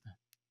happy to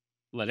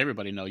let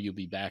everybody know you'll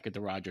be back at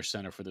the Rogers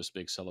Center for this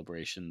big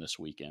celebration this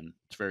weekend.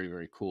 It's very,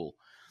 very cool.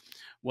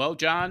 Well,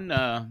 John,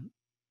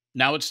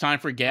 now it's time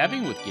for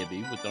Gabbing with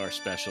Gibby with our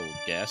special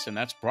guest, and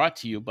that's brought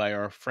to you by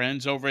our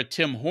friends over at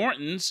Tim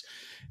Hortons.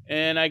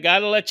 And I got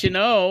to let you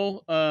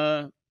know,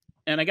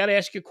 and I got to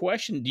ask you a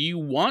question. Do you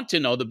want to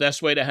know the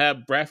best way to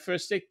have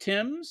breakfast at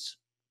Tim's?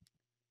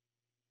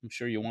 I'm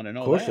sure you want to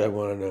know. Of course that. I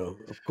want to know.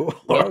 Of course.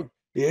 Well,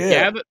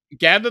 yeah.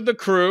 Gather the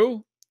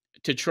crew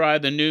to try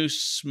the new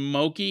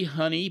smoky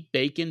honey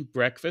bacon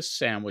breakfast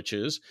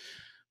sandwiches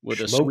with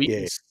a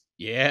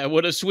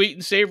sweet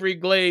and savory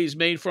glaze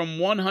made from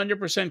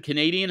 100%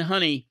 Canadian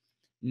honey,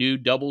 new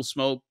double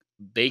smoked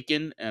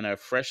bacon, and a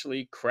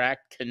freshly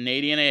cracked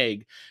Canadian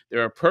egg.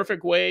 They're a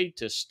perfect way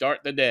to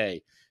start the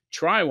day.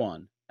 Try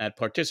one at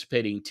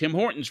participating Tim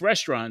Hortons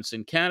restaurants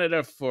in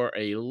Canada for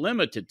a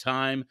limited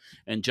time.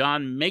 And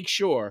John, make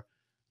sure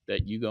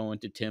that you go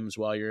into Tim's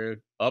while you're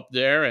up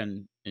there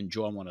and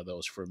enjoy one of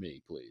those for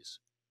me, please.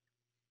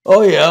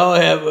 Oh yeah,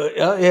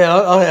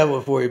 I'll have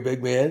one for you,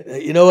 big man.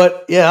 You know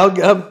what? Yeah,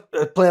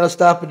 I plan on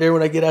stopping there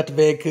when I get out to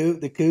Vancouver,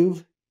 the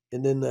Couve,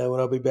 and then when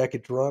I'll be back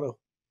in Toronto,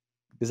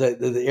 because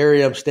the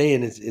area I'm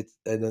staying is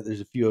I know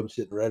there's a few of them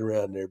sitting right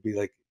around there. It'd be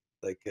like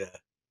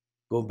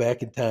going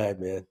back in time,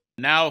 man.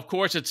 Now, of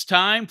course, it's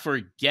time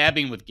for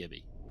Gabbing with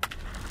Gibby.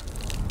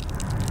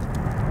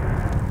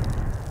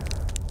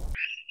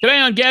 Today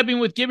on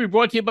Gabbing with Gibby,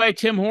 brought to you by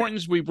Tim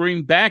Hortons, we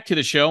bring back to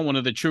the show one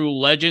of the true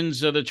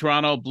legends of the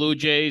Toronto Blue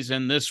Jays,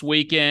 and this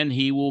weekend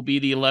he will be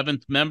the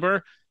 11th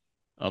member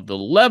of the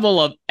level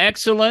of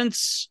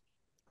excellence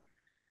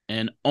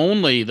and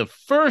only the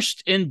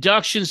first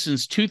induction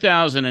since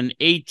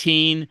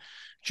 2018,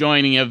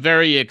 joining a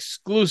very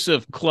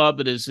exclusive club.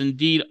 It is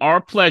indeed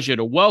our pleasure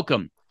to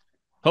welcome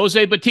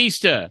José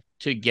Bautista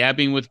to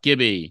Gabbing with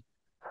Gibby.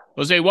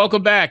 Jose,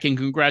 welcome back and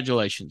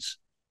congratulations.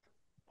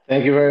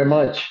 Thank you very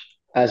much.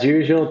 As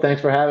usual,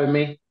 thanks for having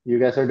me. You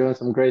guys are doing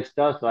some great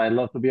stuff, so I'd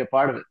love to be a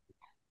part of it.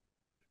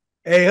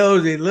 Hey,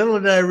 Jose, little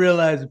did I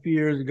realize a few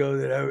years ago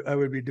that I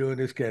would be doing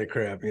this kind of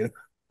crap,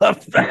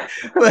 but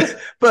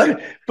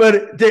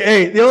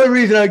hey, the only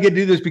reason I get to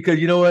do this because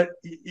you know what?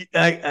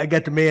 I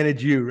got to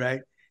manage you, right?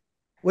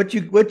 What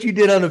you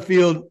did on the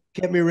field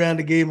kept me around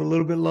the game a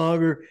little bit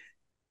longer,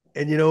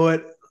 and you know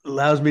what?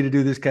 Allows me to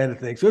do this kind of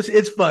thing. So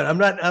it's fun. I'm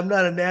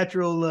not a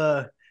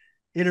natural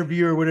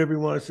interviewer, whatever you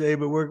want to say,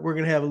 but we're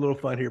gonna have a little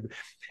fun here. But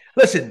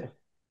listen,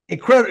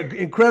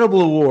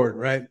 incredible award,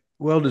 right?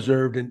 Well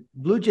deserved. And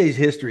Blue Jays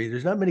history,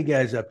 there's not many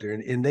guys up there,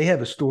 and they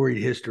have a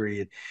storied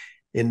history,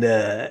 and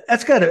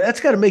that's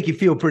gotta make you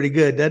feel pretty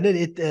good, doesn't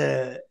it?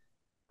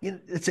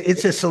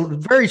 It's a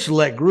very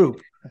select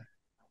group.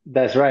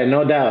 That's right,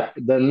 no doubt.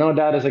 No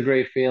doubt is a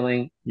great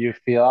feeling. You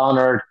feel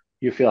honored,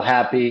 you feel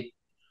happy,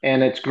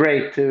 and it's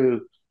great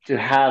to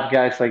have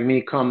guys like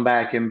me come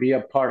back and be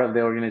a part of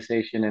the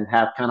organization and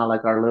have kind of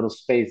like our little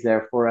space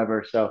there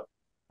forever. So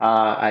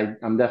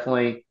I'm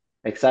definitely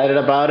excited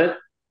about it,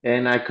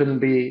 and I couldn't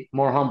be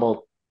more humbled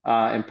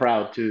and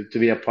proud to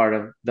be a part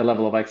of the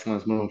level of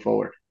excellence moving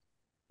forward.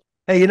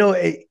 Hey,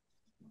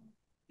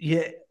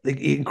 the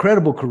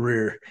incredible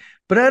career,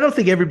 but I don't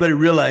think everybody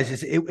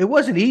realizes it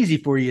wasn't easy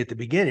for you at the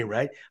beginning,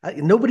 right?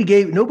 Nobody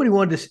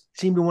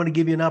seemed to want to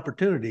give you an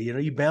opportunity.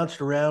 You bounced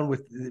around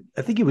with,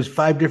 I think it was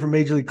 5 different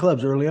major league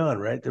clubs early on,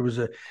 right?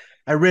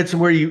 I read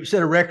somewhere you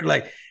set a record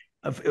like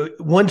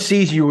One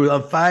season you were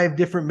on 5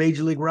 different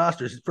major league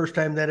rosters. It's the first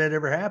time that had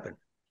ever happened.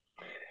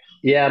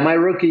 Yeah, my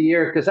rookie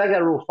year, because I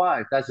got Rule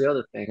 5. That's the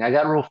other thing. I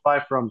got Rule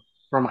 5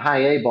 from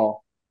high A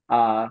ball,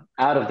 out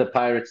of the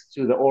Pirates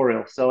to the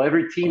Orioles. So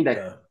every team that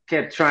Okay.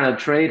 kept trying to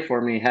trade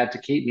for me had to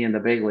keep me in the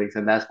big leagues,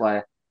 and that's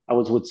why I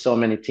was with so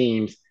many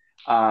teams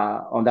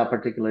on that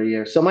particular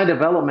year. So my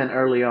development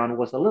early on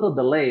was a little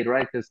delayed,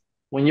 right? Because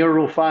when you're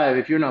Rule 5,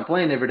 if you're not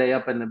playing every day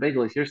up in the big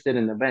leagues, you're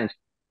sitting in the bench,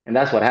 and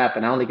that's what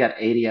happened. I only got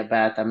 80 at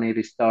bats. I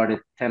maybe started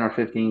 10 or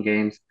 15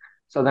 games.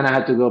 So then I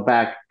had to go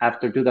back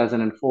after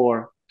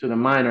 2004 to the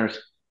minors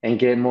and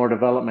get more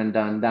development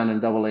done down in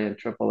Double A and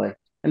Triple A.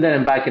 And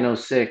then back in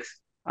 '06,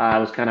 I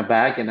was kind of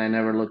back and I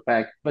never looked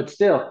back. But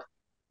still,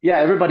 yeah,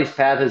 everybody's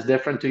path is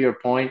different to your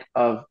point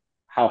of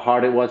how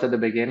hard it was at the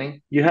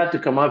beginning. You have to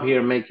come up here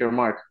and make your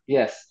mark.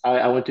 Yes,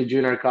 I went to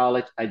junior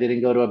college. I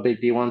didn't go to a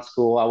big D1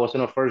 school. I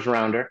wasn't a first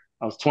rounder.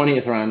 I was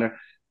 20th rounder.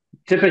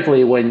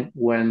 Typically,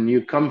 when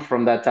you come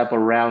from that type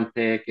of round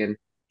pick and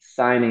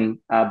signing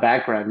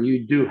background,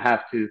 you do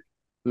have to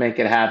make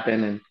it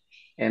happen,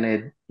 and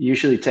it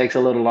usually takes a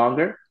little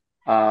longer.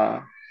 Uh,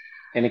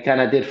 and it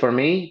kind of did for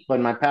me, but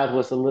my path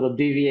was a little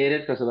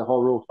deviated because of the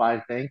whole Rule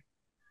 5 thing.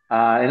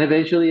 And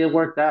eventually it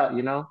worked out,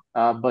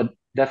 but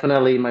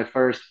definitely my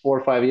first 4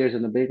 or 5 years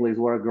in the big leagues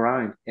were a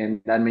grind. And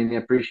that made me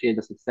appreciate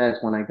the success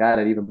when I got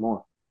it even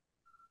more.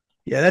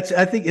 Yeah,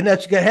 I think, and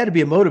that's had to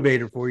be a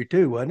motivator for you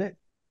too, wasn't it?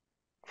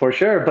 For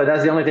sure, but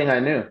that's the only thing I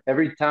knew.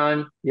 Every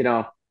time,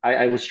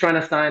 I was trying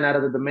to sign out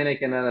of the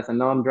Dominican as a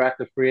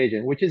non-drafted free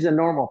agent, which is a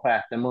normal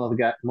path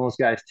that most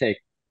guys take.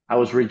 I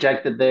was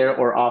rejected there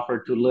or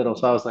offered too little,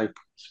 so I was like,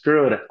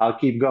 "Screw it, I'll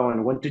keep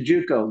going." Went to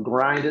JUCO,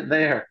 grind it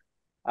there.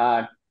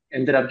 Uh,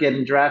 Ended up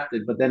getting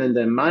drafted, but then in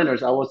the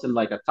minors, I wasn't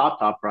like a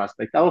top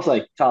prospect. I was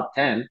like top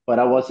 10, but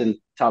I wasn't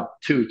top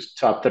 2,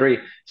 top 3.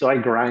 So I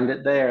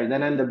grinded there. And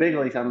then in the big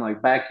leagues, I'm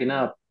like backing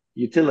up,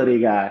 utility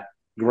guy,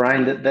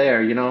 grind it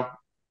there.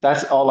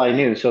 That's all I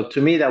knew. So to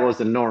me, that was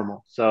the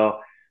normal. So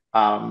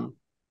um,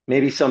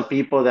 maybe some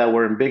people that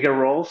were in bigger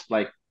roles,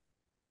 like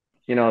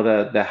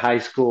the high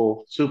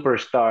school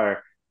superstar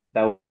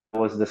that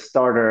was the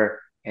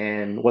starter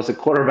and was a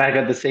quarterback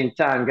at the same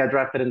time, got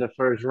drafted in the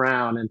first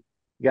round and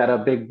got a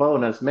big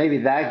bonus. Maybe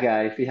that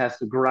guy, if he has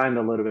to grind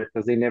a little bit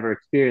because they never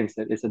experienced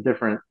it, it's a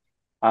different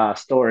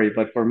story.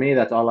 But for me,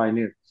 that's all I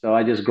knew. So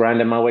I just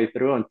grinded my way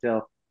through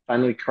until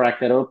finally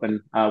cracked it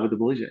open with the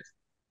Blue Jays.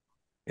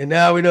 And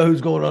now we know who's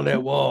going on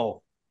that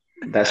wall.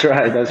 That's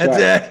right. That's That's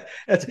right. it.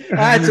 That's all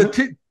right.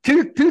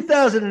 So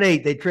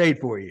 2008, they trade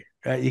for you.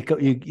 Right?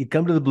 You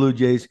come to the Blue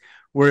Jays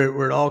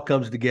where it all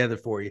comes together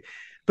for you.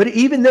 But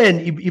even then,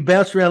 you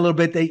bounced around a little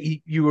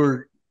bit. You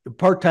were a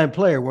part-time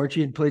player, weren't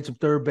you? And played some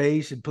third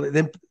base and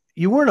then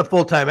you weren't a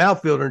full-time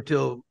outfielder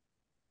until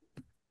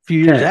a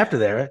few years after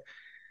that, right?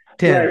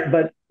 10. Right,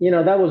 but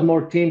that was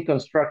more team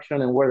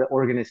construction and where the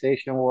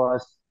organization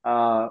was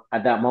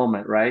at that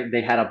moment, right?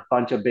 They had a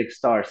bunch of big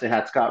stars. They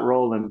had Scott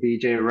Rowland,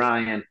 B.J.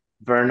 Ryan,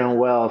 Vernon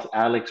Wells,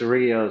 Alex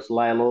Rios,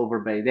 Lyle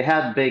Overbay. They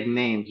had big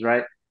names,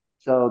 right?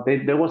 So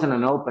there wasn't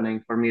an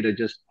opening for me to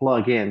just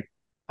plug in.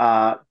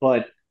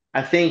 But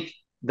I think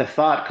the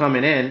thought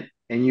coming in,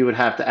 and you would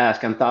have to ask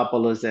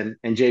Anthopoulos and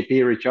JP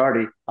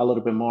Ricciardi a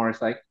little bit more.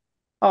 It's like,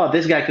 oh,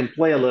 this guy can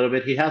play a little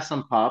bit. He has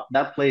some pop.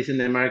 That plays in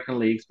the American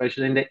League,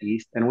 especially in the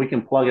East, and we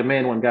can plug him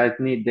in when guys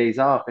need days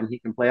off, and he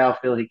can play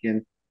outfield. He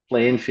can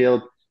play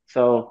infield.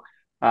 So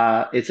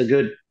it's a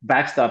good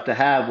backstop to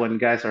have when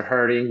guys are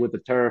hurting with the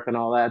turf and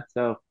all that.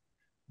 So,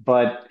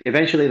 but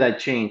eventually that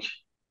changed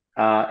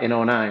in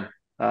 '09.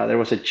 There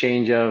was a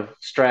change of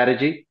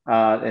strategy,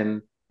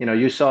 and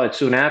you saw it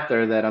soon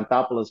after that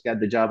Anthopoulos got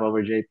the job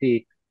over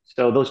JP.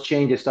 So those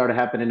changes started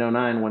happening in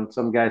 '09 when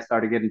some guys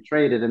started getting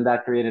traded, and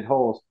that created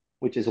holes,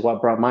 which is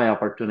what brought my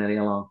opportunity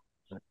along.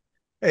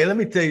 Hey, let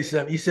me tell you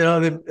something. You said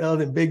all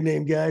them big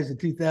name guys in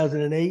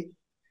 2008.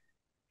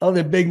 All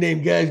them big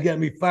name guys got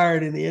me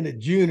fired in the end of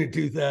June of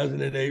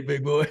 2008,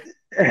 big boy.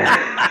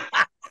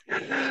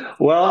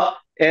 Well,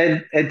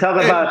 and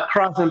talk about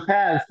crossing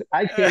paths.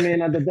 I came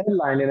in at the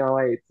deadline in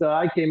 '08. So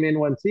I came in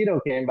when Cito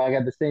came back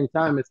at the same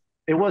time.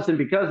 It wasn't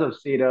because of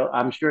Cito.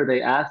 I'm sure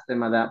they asked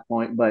him at that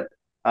point, but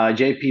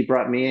JP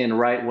brought me in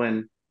right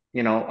when,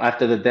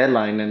 after the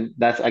deadline. And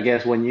that's, I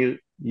guess, when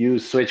you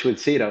switch with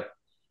Cito.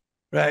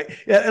 Right.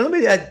 Yeah. And let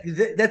me.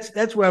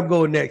 That's where I'm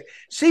going next.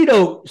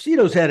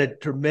 Cito's had a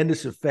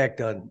tremendous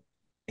effect on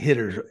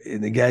hitters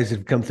and the guys that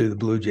have come through the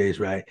Blue Jays.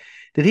 Right.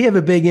 Did he have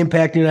a big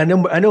impact? I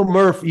know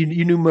Murph.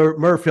 You knew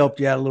Murph helped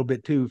you out a little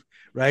bit too,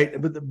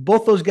 right? But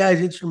both those guys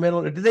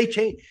instrumental. Did they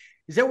change?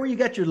 Is that where you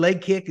got your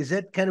leg kick? Is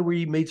that kind of where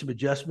you made some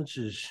adjustments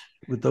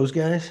with those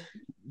guys?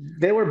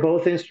 They were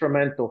both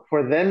instrumental.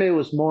 For them, it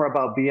was more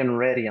about being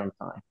ready on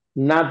time,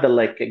 not the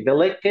leg kick. The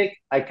leg kick,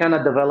 I kind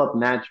of developed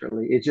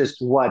naturally. It's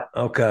just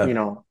Okay.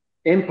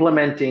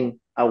 Implementing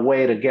a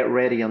way to get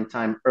ready on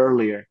time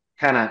earlier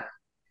kind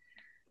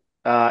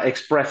of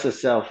express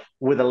itself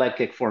with a leg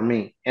kick for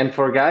me. And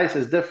for guys,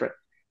 it's different.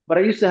 But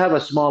I used to have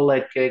a small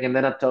leg kick and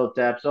then a toe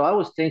tap. So I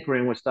was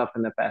tinkering with stuff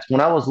in the past.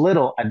 When I was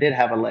little, I did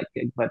have a leg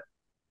kick. But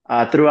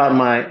throughout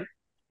my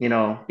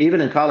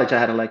even in college I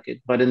had to like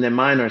it, but in the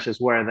minors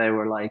is where they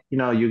were like,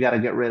 you got to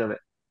get rid of it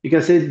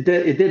because it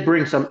did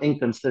bring some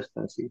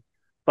inconsistency.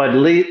 But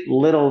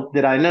little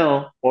did I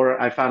know, or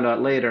I found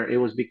out later, it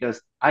was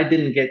because I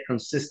didn't get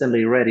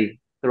consistently ready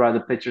throughout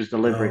the pitcher's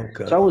delivery.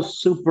 So Okay. I was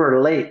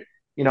super late.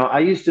 I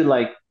used to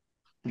like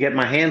get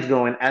my hands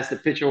going as the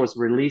pitcher was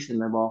releasing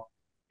the ball.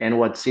 And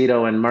what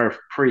Cito and Murph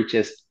preach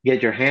is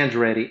get your hands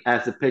ready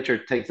as the pitcher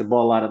takes the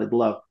ball out of the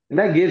glove. And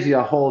that gives you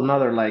a whole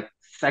nother like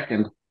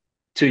second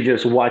to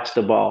just watch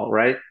the ball,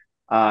 right?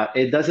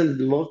 It doesn't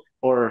look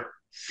or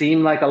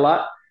seem like a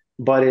lot,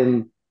 but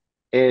in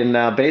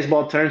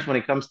baseball terms, when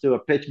it comes to a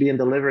pitch being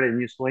delivered and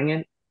you swing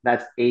it,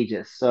 that's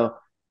ages. So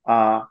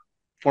uh,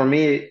 for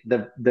me,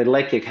 the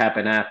leg kick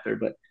happened after,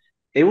 but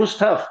it was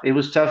tough. It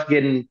was tough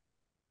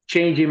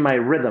changing my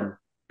rhythm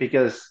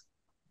because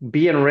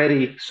being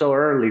ready so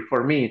early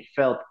for me it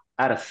felt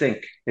out of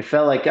sync. It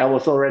felt like I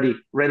was already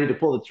ready to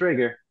pull the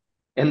trigger,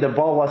 and the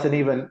ball wasn't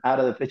even out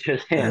of the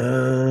pitcher's hand.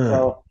 Uh,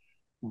 So,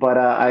 but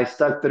I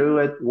stuck through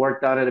it,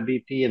 worked out at a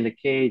BP in the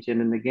cage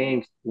and in the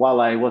games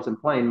while I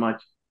wasn't playing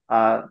much.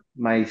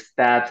 My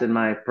stats and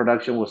my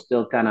production was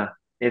still kind of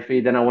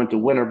iffy. Then I went to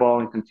winter ball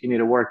and continued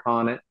to work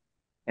on it.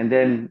 And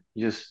then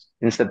just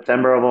in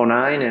September of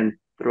 '09 and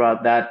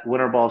throughout that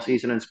winter ball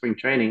season and spring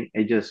training,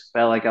 it just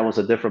felt like I was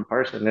a different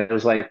person. It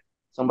was like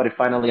somebody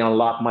finally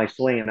unlocked my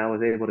swing and I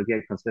was able to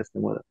get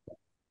consistent with it.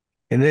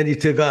 and then you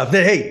took off.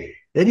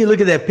 Then you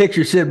look at that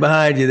picture sitting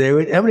behind you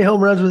there. How many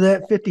home runs was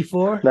that?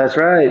 54? That's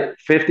right.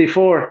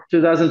 54,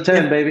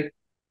 2010, baby.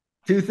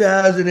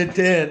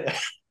 2010.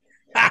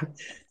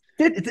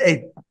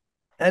 Hey,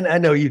 and I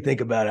know you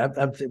think about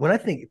it. When I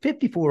think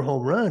 54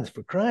 home runs,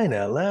 for crying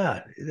out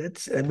loud,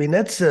 that's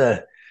It's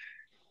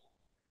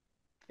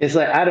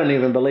like I don't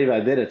even believe I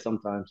did it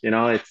sometimes.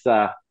 It's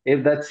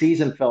if that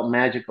season felt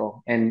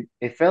magical and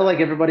it felt like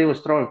everybody was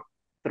throwing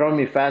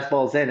me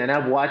fastballs in. And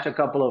I've watched a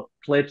couple of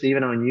clips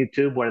even on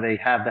YouTube where they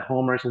have the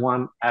homers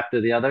one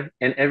after the other,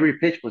 and every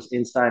pitch was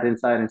inside,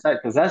 inside, inside,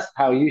 because that's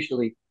how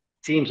usually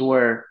teams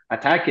were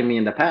attacking me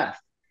in the past.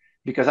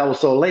 Because I was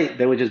so late,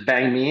 they would just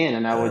bang me in,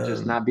 and I would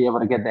just not be able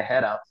to get the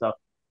head out. So,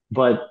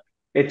 but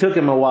it took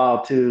him a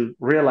while to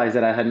realize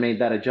that I had made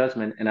that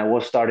adjustment, and I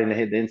was starting to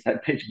hit the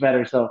inside pitch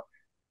better. So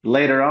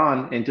later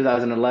on in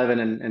 2011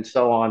 and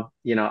so on,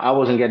 I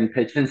wasn't getting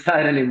pitched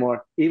inside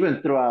anymore.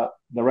 Even throughout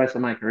the rest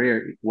of my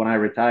career, when I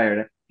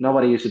retired,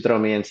 nobody used to throw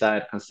me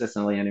inside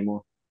consistently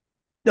anymore.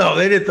 no,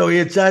 they didn't throw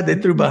you inside. They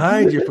threw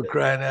behind you, for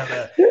crying out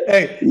loud.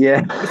 Hey,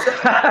 Yeah.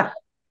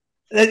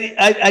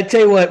 I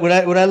tell you what, when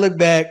I look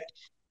back,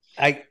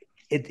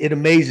 it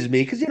amazes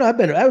me because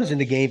I was in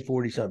the game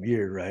 40 something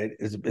years, right,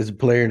 as a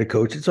player and a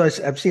coach, and so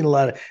I've seen a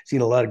lot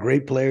of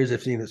great players.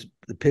 I've seen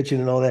the pitching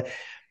and all that.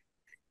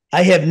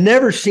 I have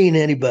never seen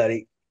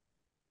anybody.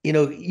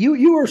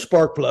 You were a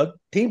spark plug.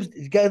 Teams,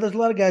 guys, there's a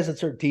lot of guys on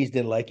certain teams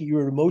didn't like you. You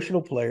were an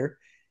emotional player,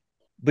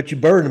 but you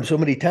burned them so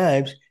many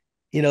times.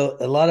 A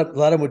lot of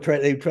them would try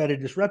to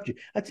disrupt you.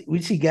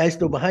 We'd see guys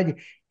throw behind you,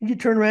 and you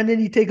turn around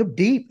and you take them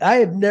deep. I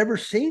have never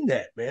seen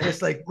that, man.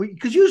 It's like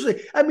because usually,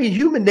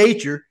 human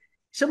nature.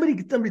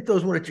 Somebody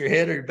throws one at your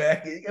head or your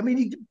back. It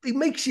makes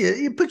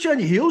it puts you on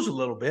your heels a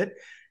little bit.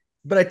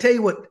 But I tell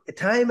you what,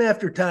 time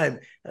after time,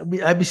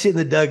 I'd be sitting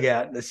in the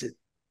dugout and I said,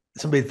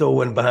 somebody throw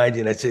one behind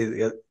you, and I'd say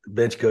the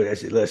bench coach, I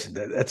said, listen,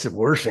 that's the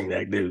worst thing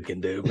that dude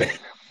can do, man.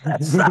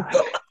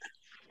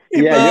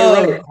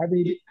 Yeah, you're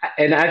right.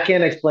 And I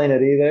can't explain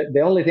it either.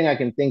 The only thing I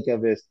can think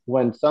of is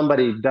when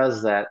somebody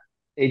does that,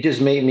 it just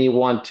made me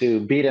want to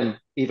beat him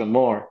even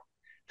more.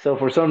 So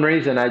for some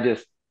reason,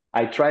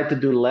 I tried to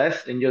do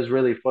less and just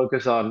really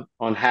focus on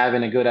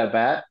having a good at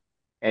bat.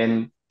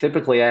 And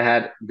typically, I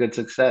had good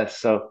success.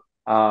 So,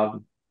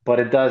 but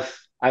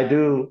I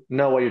do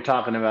know what you're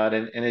talking about,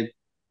 and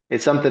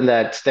it's something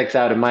that sticks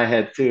out in my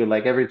head too.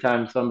 Like every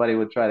time somebody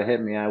would try to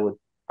hit me,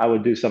 I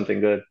would do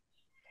something good.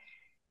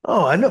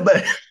 Oh, I know,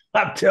 but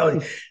I'm telling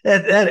you,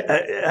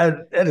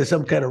 that is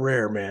some kind of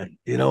rare, man.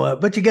 You know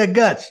what? But you got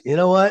guts. You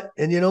know what?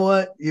 And you know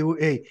what?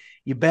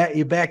 You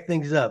back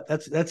things up.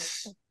 That's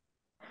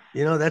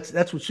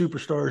what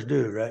superstars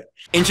do, right?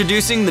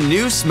 Introducing the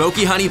new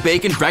Smoky Honey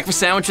Bacon breakfast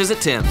sandwiches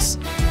at Tim's.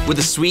 With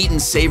a sweet and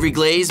savory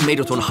glaze made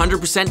with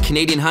 100%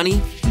 Canadian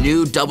honey,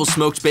 new double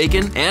smoked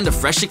bacon, and a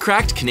freshly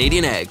cracked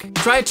Canadian egg.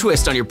 Try a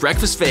twist on your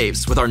breakfast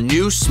faves with our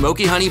new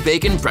Smoky Honey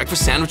Bacon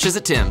breakfast sandwiches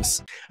at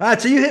Tim's. All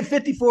right, so you hit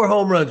 54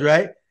 home runs,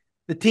 right?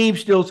 The team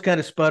still's kind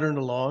of sputtering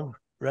along,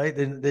 right?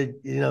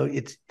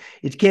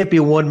 It can't be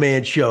a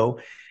one-man show.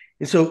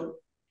 And so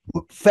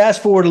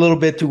fast forward a little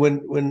bit to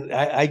when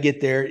I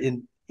get there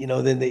and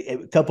then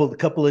a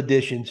couple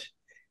additions.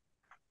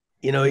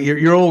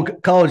 Your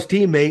old college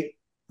teammate,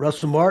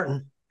 Russell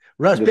Martin.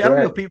 Russ, I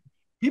don't know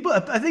people.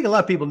 I think a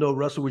lot of people know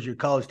Russell was your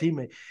college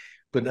teammate,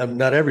 but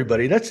not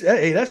everybody. That's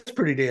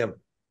pretty damn.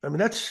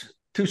 That's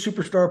two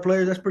superstar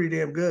players. That's pretty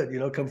damn good.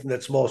 Come from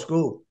that small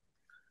school.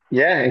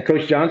 Yeah, and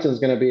Coach Johnson's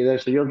going to be there,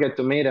 so you'll get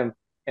to meet him.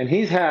 And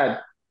he's had,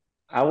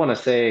 I want to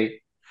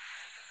say,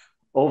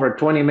 over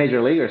 20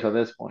 major leaguers at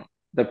this point.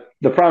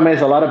 The problem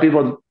is a lot of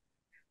people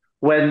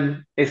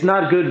when it's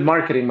not good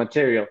marketing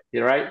material,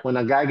 right? When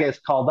a guy gets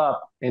called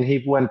up and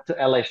he went to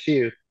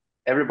LSU,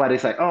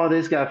 everybody's like, "Oh,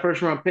 this guy,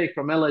 first round pick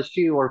from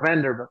LSU or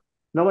Vanderbilt."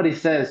 Nobody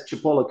says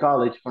Chipola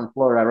College from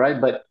Florida,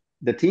 right? But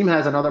the team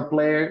has another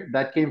player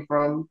that came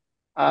from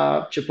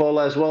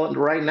Chipola as well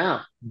right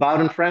now,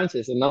 Bowden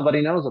Francis, and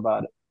nobody knows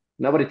about it.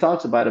 Nobody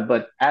talks about it.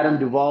 But Adam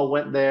Duvall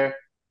went there.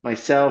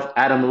 Myself,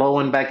 Adam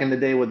Lowen back in the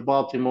day with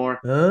Baltimore.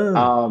 Oh,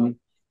 Um,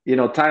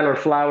 Tyler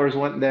Flowers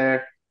went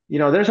there.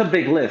 There's a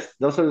big list.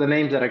 Those are the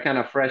names that are kind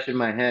of fresh in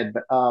my head.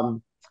 But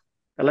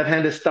a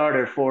left-handed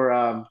starter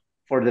for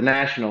the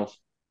Nationals.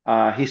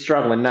 He's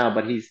struggling now,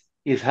 but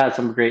he's had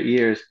some great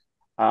years.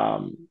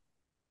 Um,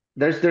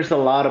 there's a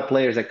lot of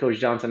players that Coach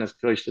Johnson has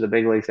coached to the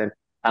big leagues, and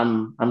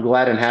I'm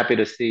glad and happy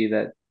to see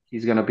that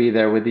he's going to be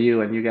there with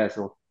you, and you guys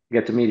will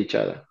get to meet each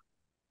other.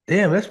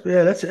 damn,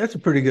 that's a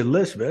pretty good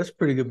list, man. That's a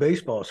pretty good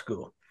baseball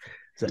school.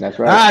 So, That's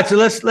all right. right, so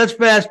let's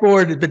fast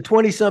forward. It's been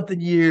 20-something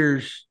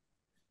years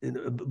in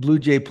the Blue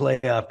Jay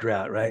playoff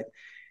drought, right?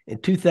 In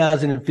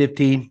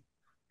 2015, a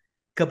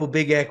couple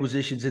big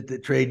acquisitions at the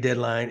trade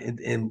deadline,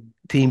 and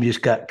team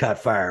just caught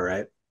fire,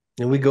 right?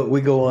 And we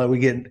go on, we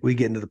get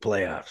into the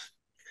playoffs.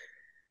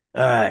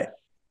 All right.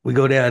 We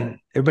go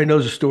down. Everybody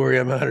knows the story.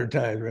 I'm 100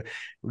 times, right?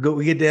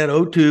 We get down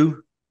 0-2.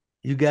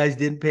 You guys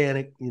didn't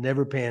panic. You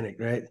never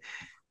panicked, right?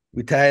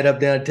 We tie it up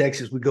down in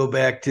Texas. We go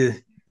back to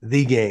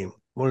the game.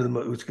 One of the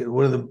most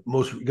going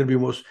to be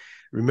most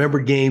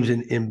remembered games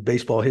in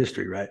baseball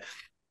history, right?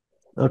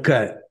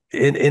 Okay.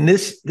 And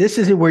this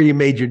isn't where you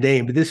made your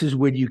name, but this is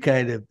when you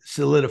kind of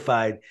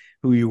solidified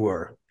who you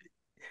were.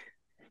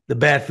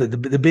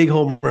 The big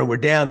home run. We're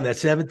down that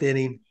seventh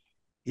inning.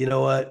 You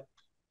know what?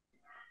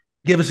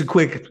 Give us a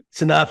quick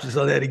synopsis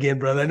on that again,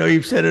 brother. I know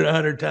you've said it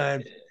 100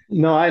 times.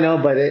 No, I know,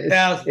 but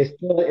it's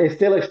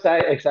still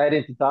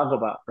exciting to talk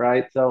about,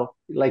 right? So,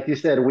 like you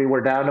said, we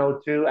were down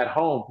 0-2 at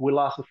home. We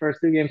lost the first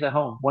two games at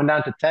home. Went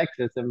down to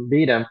Texas and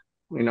beat them,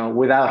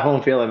 without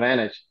home field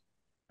advantage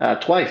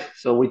twice.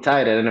 So we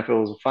tied it. And if it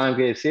was a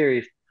 5-game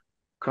series,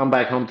 come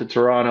back home to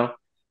Toronto.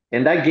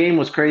 And that game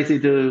was crazy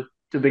to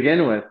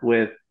begin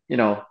with,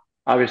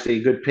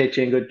 obviously good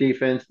pitching, good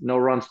defense, no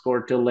runs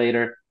scored till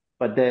later.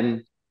 But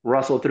then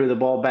Russell threw the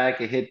ball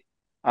back. It hit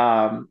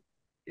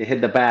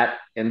the bat,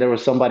 and there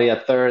was somebody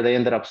at third. They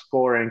ended up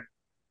scoring.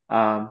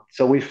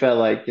 So we felt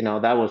like,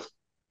 that was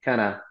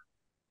kind of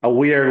a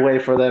weird way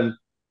for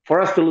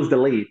us to lose the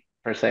lead,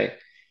 per se.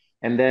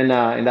 And then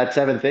in that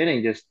seventh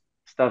inning, just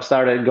stuff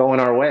started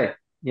going our way,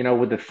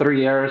 with the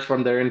 3 errors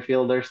from their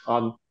infielders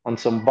on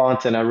some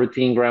bunts and a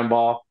routine ground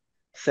ball,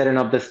 setting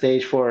up the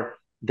stage for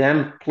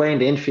them playing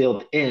the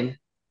infield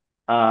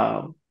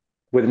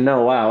with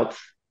no outs,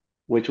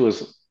 which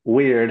was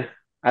weird.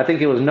 I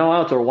think it was no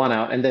outs or 1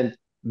 out. And then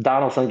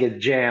Donaldson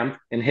gets jammed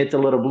and hits a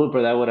little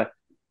blooper that would have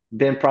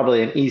been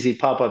probably an easy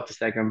pop-up to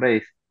second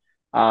base.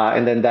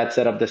 And then that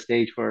set up the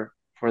stage for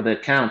the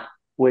count,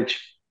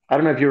 which I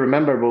don't know if you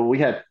remember, but we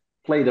had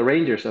played the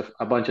Rangers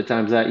a bunch of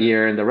times that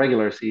year in the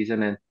regular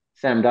season, and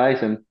Sam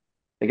Dyson,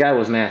 the guy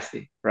was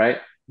nasty, right?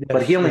 Yes,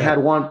 but he only had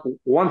one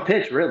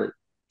pitch, really.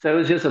 So it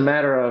was just a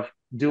matter of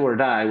do or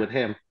die with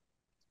him.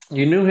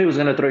 You knew he was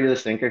going to throw you the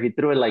sinker. He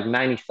threw it like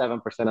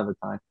 97% of the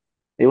time.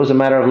 It was a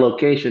matter of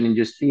location and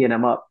just seeing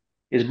him up.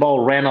 His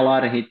ball ran a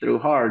lot and he threw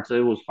hard, so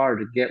it was hard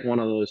to get one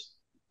of those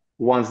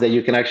ones that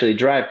you can actually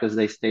drive because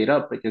they stayed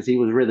up, because he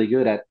was really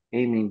good at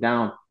aiming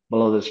down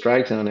below the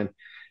strike zone. And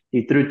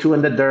he threw 2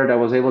 in the dirt. I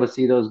was able to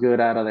see those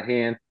good out of the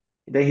hand.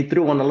 Then he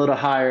threw one a little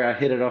higher. I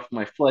hit it off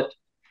my foot.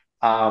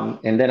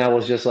 And then I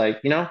was just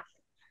like, you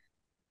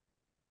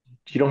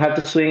don't have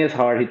to swing as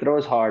hard. He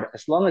throws hard.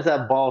 As long as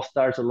that ball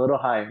starts a little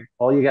higher,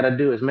 all you got to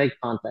do is make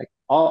contact.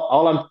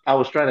 I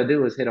was trying to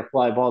do was hit a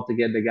fly ball to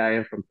get the guy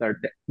in from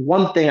third.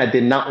 One thing I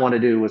did not want to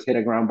do was hit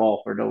a ground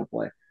ball for a double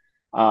play.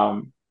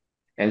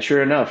 And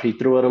sure enough, he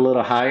threw it a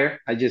little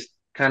higher. I just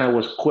kind of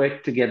was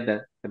quick to get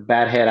the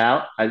bat head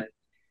out.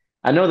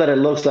 I know that it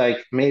looks like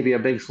maybe a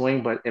big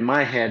swing, but in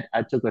my head,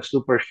 I took a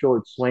super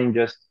short swing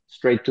just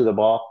straight to the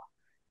ball,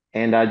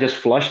 and I just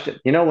flushed it.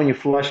 When you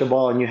flush a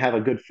ball and you have a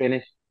good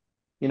finish,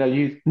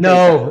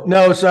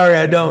 No, sorry,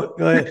 I don't.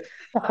 Go ahead.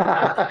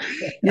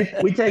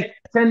 We take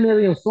 10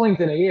 million swings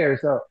in a year,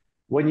 so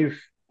when you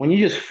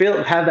just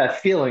have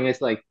that feeling,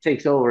 it's like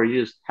takes over.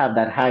 You just have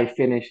that high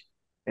finish,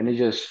 and it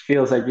just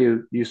feels like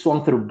you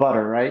swung through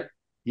butter, right?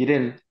 You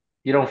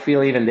don't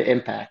feel even the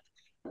impact.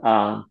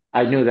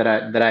 I knew that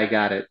I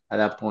got it at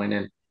that point,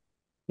 and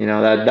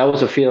that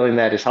was a feeling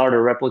that is hard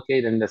to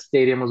replicate. And the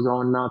stadium was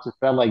going nuts. It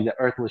felt like the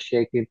earth was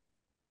shaking.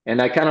 And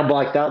I kind of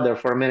blacked out there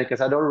for a minute because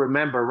I don't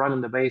remember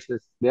running the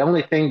bases. The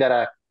only thing that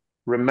I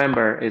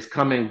remember is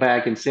coming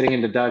back and sitting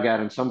in the dugout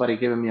and somebody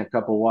giving me a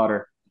cup of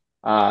water.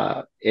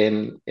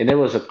 And it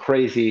was a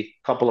crazy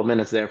couple of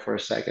minutes there for a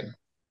second.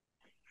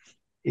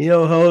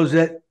 Hose,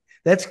 that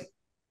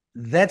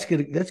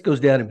goes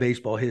down in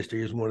baseball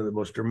history as one of the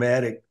most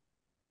dramatic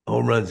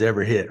home runs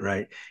ever hit,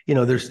 right?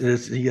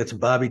 There's you got some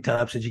Bobby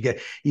Thompsons,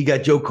 you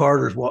got Joe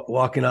Carter's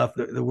walking off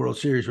the World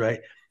Series, right?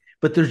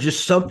 But there's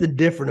just something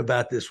different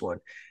about this one.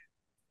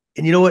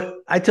 And you know what?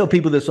 I tell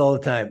people this all the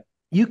time.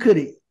 you could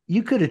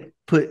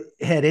have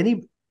had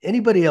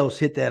anybody else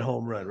hit that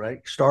home run, right?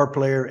 Star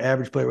player,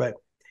 average player, right?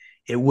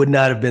 It would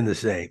not have been the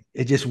same.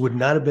 It just would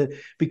not have been,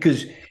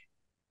 because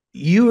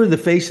you are the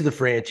face of the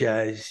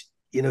franchise.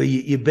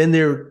 You've been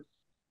there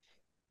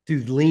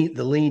through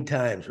the lean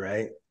times,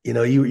 right?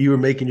 You were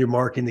making your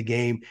mark in the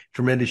game,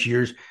 tremendous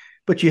years,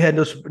 but you had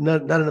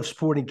not enough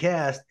supporting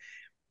cast.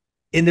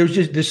 And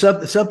there's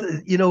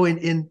something,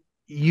 in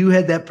you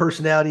had that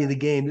personality in the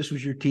game. This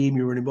was your team.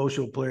 You were an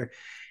emotional player.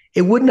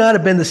 It would not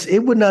have been the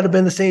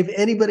same if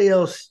anybody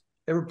else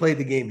ever played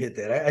the game hit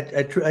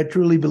that. I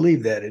truly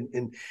believe that.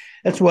 And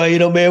that's why,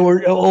 man,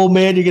 we're old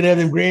man, you're going to have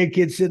them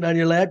grandkids sitting on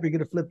your lap. You're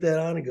going to flip that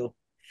on and go,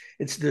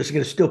 it's just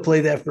going to still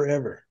play that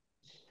forever.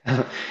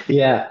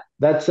 Yeah,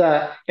 that's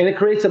and it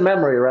creates a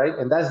memory, right?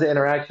 And that's the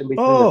interaction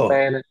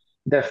between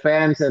the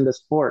fans and the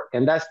sport.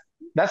 And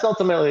that's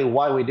ultimately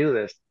why we do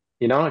this.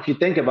 If you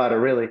think about it,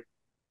 really,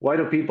 why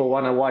do people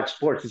want to watch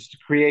sports? It's to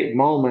create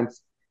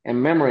moments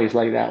and memories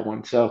like that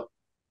one. So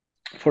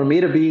for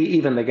me to be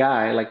even the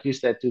guy, like you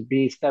said, to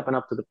be stepping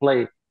up to the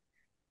plate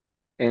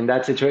in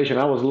that situation,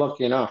 I was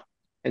lucky enough.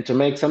 And to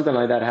make something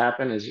like that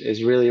happen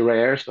is really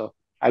rare. So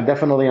I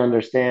definitely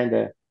understand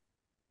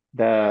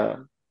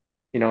the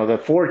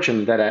the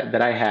fortune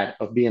that I had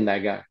of being that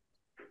guy.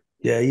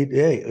 Yeah,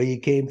 you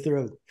came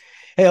through.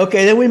 Hey,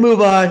 okay, then we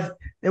move on.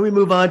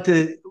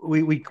 To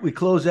we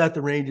close out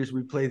the Rangers.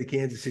 We play the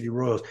Kansas City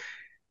Royals.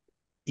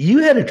 You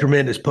had a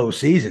tremendous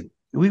postseason.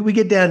 We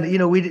get down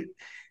to, we did.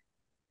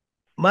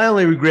 My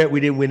only regret, we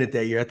didn't win it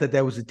that year. I thought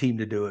that was the team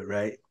to do it,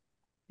 right?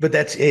 But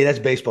that's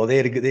baseball. They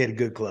had a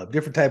good club,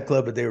 different type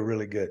club, but they were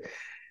really good.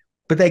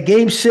 But that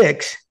game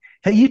 6,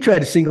 hey, you tried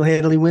to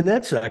single-handedly win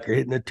that sucker,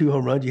 hitting the 2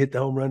 home runs. You hit the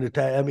home run to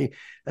tie. I mean,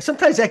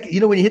 sometimes that,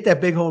 when you hit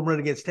that big home run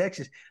against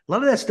Texas, a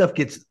lot of that stuff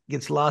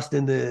gets lost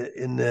in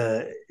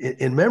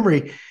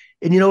memory.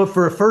 And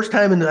for a first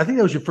time I think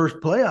that was your first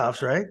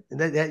playoffs, right? In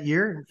that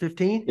year, in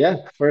 15. Yeah,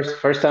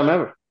 first time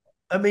ever.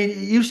 I mean,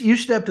 you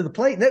stepped to the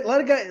plate. And a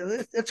lot of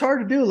guys, that's hard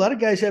to do. A lot of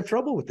guys have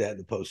trouble with that in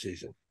the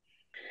postseason.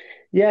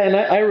 Yeah, and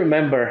I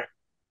remember,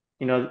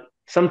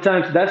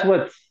 sometimes that's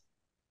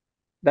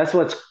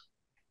what's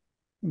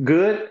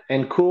good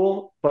and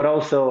cool, but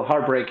also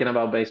heartbreaking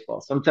about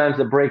baseball. Sometimes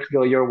the breaks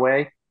go your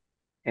way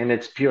and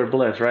it's pure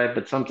bliss, right?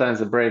 But sometimes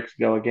the breaks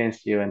go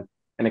against you and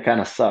it kind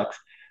of sucks.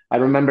 I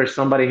remember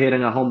somebody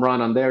hitting a home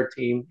run on their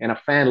team and a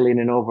fan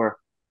leaning over,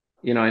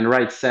 in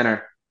right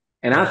center.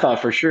 And I thought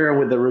for sure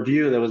with the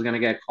review that was going to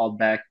get called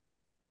back,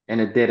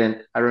 and it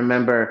didn't. I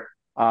remember,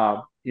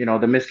 the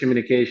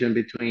miscommunication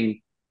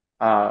between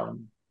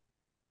Ryan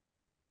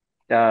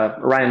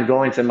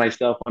Goins and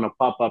myself on a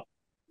pop-up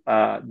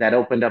that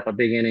opened up a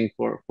big inning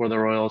for the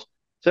Royals.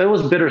 So it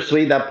was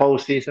bittersweet, that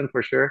postseason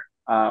for sure.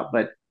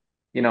 But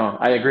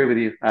I agree with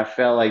you. I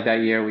felt like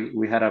that year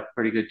we had a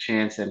pretty good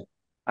chance, and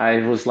I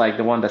was like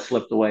the one that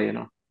slipped away.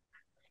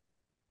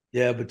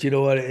 Yeah, but you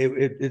know what?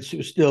 It's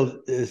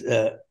still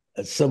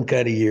some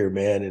kind of year,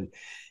 man, and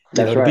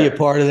to be a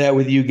part of that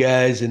with you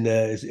guys, and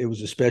it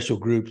was a special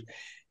group.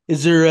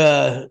 Is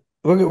there?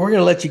 We're going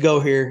to let you go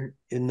here,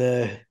 and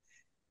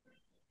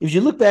if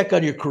you look back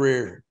on your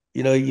career,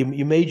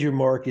 you made your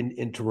mark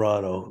in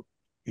Toronto.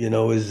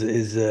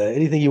 Is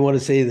anything you want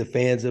to say to the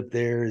fans up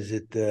there?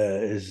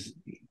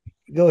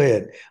 Go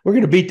ahead. We're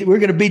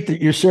going to beat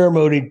your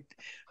ceremony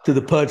to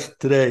the punch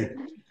today.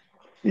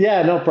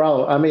 Yeah, no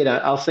problem. I mean,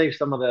 I'll save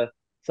some of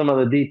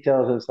the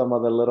details and some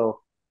of the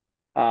little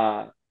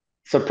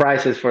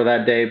surprises for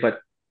that day. But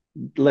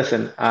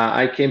listen,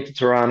 I came to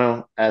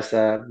Toronto as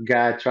a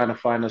guy trying to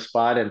find a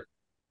spot, and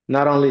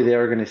not only the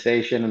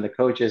organization and the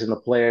coaches and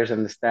the players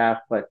and the staff,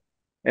 but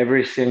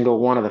every single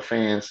one of the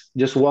fans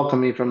just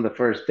welcomed me from the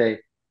first day.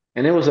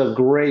 And it was a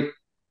great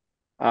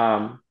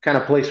kind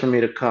of place for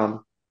me to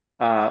come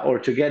or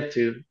to get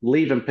to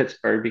leave in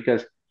Pittsburgh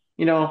because,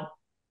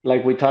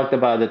 like we talked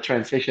about the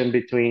transition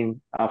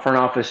between front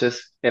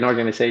offices and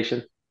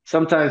organization.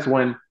 Sometimes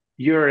when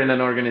you're in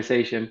an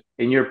organization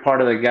and you're part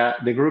of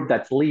the group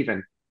that's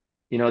leaving,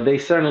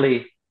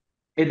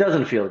 it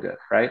doesn't feel good,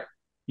 right?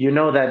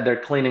 That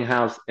they're cleaning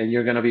house and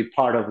you're going to be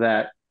part of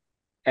that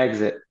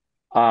exit.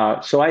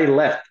 So I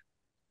left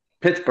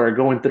Pittsburgh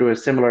going through a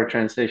similar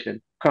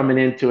transition, coming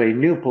into a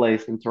new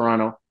place in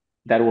Toronto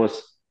that was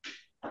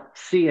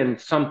seeing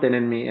something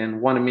in me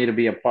and wanted me to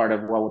be a part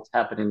of what was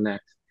happening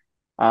next.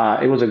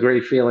 It was a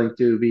great feeling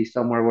to be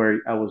somewhere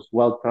where I was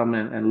welcome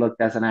and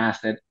looked as an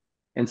asset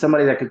and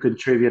somebody that could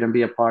contribute and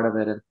be a part of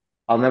it. And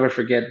I'll never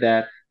forget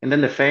that. And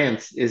then the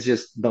fans is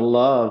just the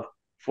love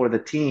for the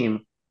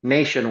team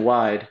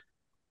nationwide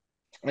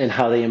and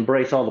how they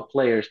embrace all the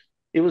players.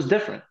 It was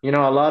different. A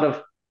lot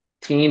of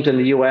teams in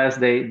the U.S.,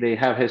 they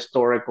have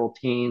historical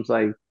teams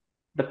like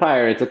the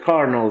Pirates, the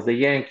Cardinals, the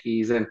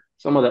Yankees, and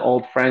some of the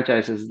old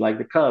franchises like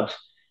the Cubs.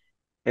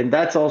 And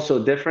that's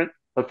also different.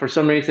 But for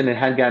some reason, it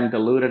had gotten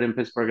diluted in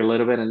Pittsburgh a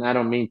little bit. And I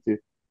don't mean to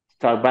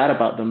talk bad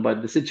about them,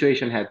 but the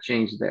situation had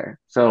changed there.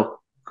 So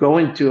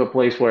going to a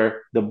place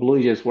where the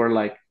Blue Jays were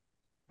like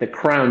the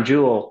crown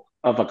jewel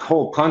of a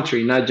whole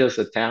country, not just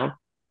a town,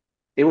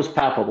 it was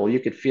palpable. You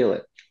could feel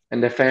it.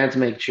 and the fans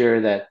make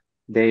sure that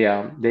they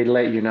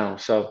let you know.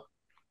 So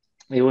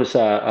it was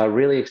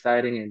really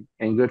exciting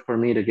and good for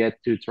me to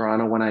get to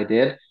Toronto when I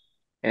did,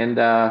 and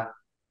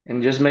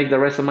just make the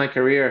rest of my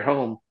career at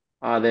home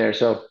there.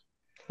 So,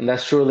 and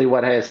that's truly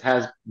what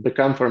has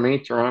become for me.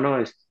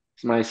 Toronto is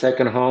my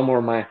second home,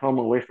 or my home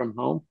away from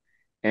home,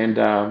 and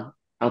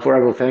I'm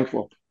forever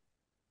thankful.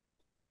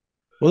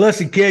 Well,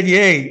 listen, Ken,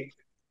 hey,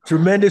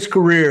 tremendous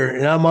career,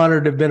 and I'm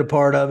honored to have been a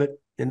part of it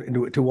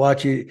and to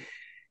watch it,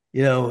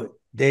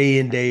 day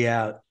in, day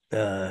out.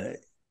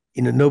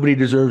 Nobody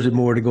deserves it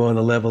more to go on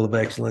the level of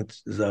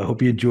excellence. So I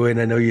hope you enjoy it.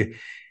 And I know you and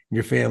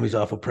your family's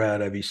awful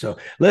proud of you. So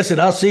listen,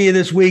 I'll see you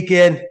this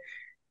weekend.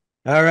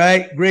 All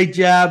right. Great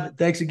job.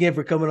 Thanks again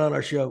for coming on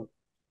our show.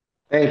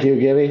 Thank you,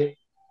 Gibby.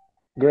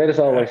 Great as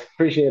always. Right.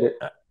 Appreciate it.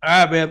 All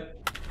right, man.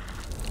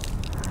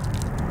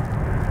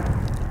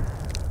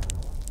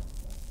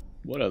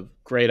 What a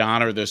great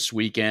honor this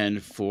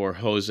weekend for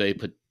José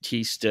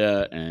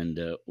Bautista, and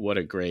what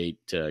a great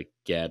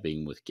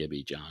gabbing with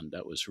Gibby, John.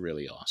 That was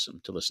really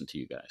awesome to listen to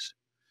you guys.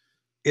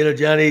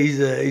 Johnny, he's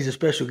a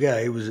special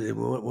guy. He was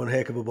one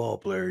heck of a ball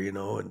player,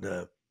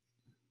 and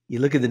you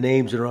look at the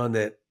names that are on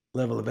that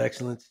level of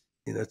excellence,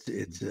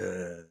 it's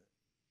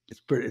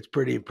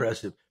pretty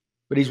impressive.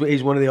 But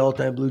he's one of the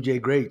all-time Blue Jay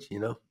greats,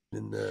 and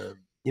it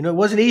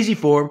wasn't easy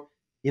for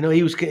him.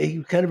 He was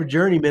kind of a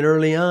journeyman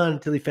early on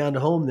until he found a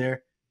home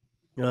there.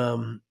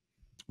 But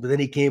then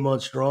he came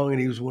on strong,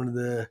 and he was one of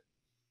the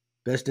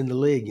best in the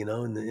league,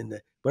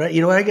 but I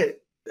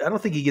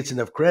don't think he gets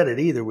enough credit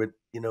either with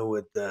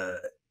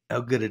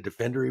how good a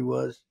defender he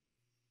was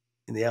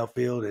in the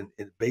outfield and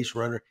base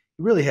runner.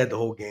 He really had the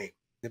whole game,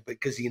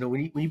 because,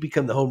 when you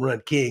become the home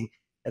run king,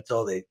 that's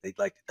all they'd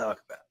like to talk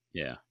about.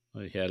 Yeah.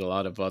 He had a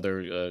lot of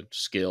other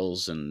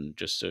skills, and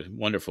just a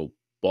wonderful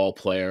ball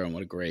player, and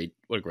what a great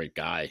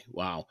guy.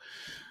 Wow.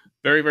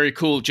 Very, very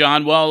cool,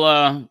 John.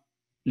 Well,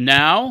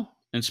 now,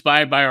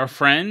 inspired by our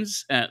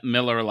friends at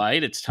Miller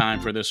Lite, it's time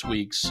for this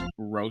week's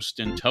Roast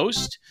and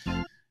Toast.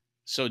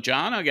 So,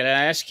 John, I got to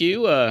ask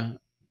you, I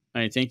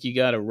think you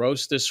got a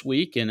roast this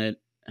week, and it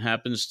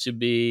happens to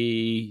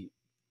be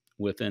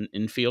with an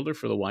infielder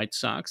for the White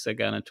Sox that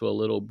got into a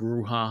little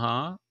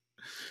brouhaha,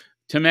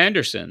 Tim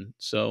Anderson.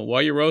 So why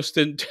are you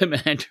roasting Tim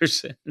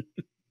Anderson?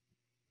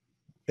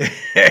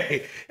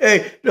 Hey,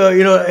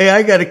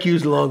 I got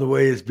accused along the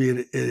way as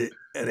being an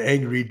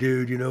angry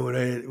dude,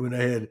 when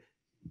I had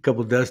a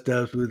couple dust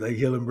ups with like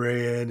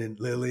Hillenbrand and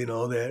Lilly and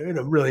all that. And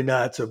I'm really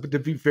not. So, but to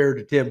be fair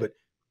to Tim, but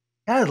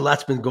a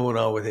lot's been going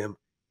on with him.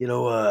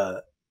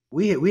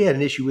 We had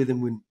an issue with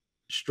him when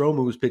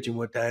Stroman was pitching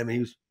one time, and he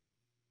was,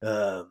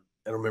 I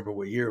don't remember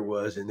what year it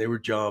was, and they were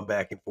jawing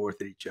back and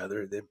forth at each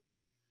other.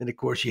 And of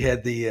course, you had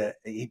I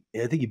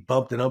think he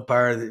bumped an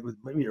umpire that was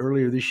maybe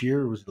earlier this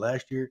year, or was it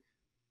last year?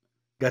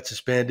 Got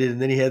suspended,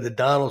 and then he had the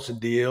Donaldson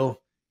deal.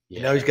 Yeah.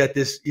 And now he's got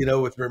this,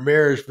 with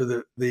Ramirez for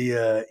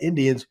the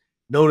Indians,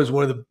 known as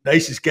one of the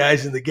nicest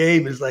guys in the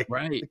game. Is like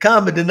the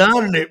common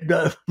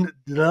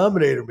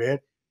denominator, man.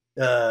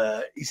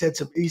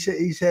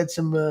 He's had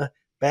some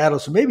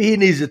battles, so maybe he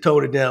needs to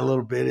tone it down a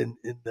little bit.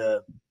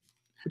 But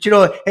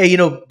hey,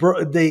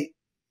 the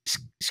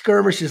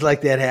skirmishes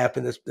like that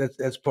happen.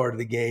 That's part of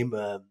the game.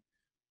 But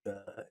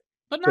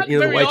not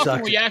very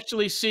often we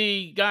actually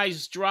see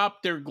guys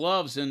drop their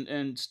gloves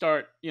and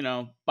start,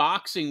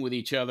 boxing with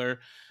each other.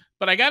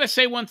 But I got to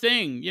say one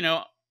thing,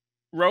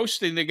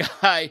 roasting the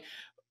guy.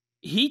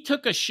 He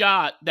took a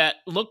shot that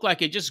looked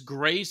like it just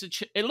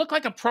grazed it looked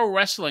like a pro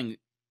wrestling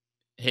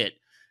hit,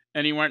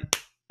 and he went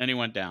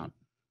down.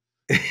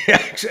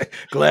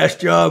 Glass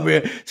jaw,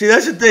 man. See,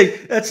 that's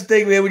the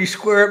thing, man. When you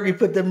square up and you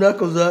put them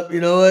knuckles up,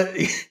 you know what?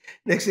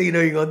 Next thing you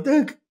know, you're going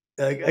dunk.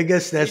 I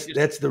guess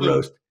that's the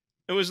roast.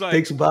 It was like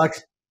take some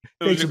box.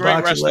 It was a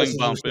great wrestling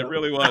bump. It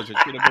really was. It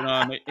should have been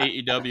on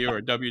AEW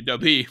or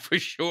WWE for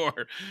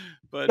sure.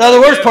 But now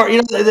the worst part,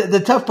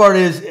 the tough part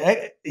is,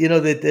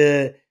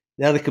 that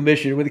now the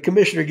commissioner, when the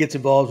commissioner gets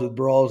involved with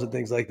brawls and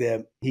things like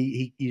that,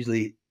 he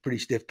usually pretty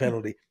stiff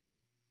penalty.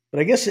 But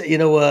I guess,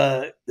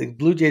 the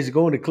Blue Jays are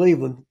going to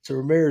Cleveland, so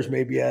Ramirez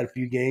may be out a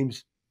few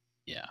games.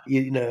 Yeah.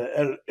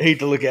 I hate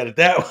to look at it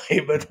that way,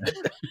 but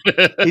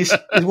he's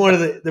one of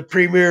the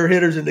premier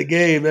hitters in the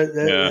game.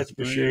 That's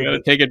for sure. You got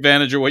to take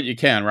advantage of what you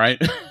can,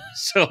 right?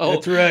 So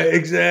that's right.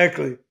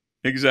 Exactly.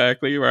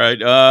 Exactly right.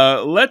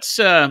 Let's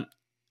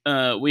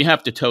we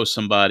have to toast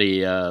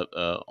somebody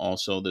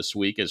also this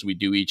week, as we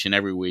do each and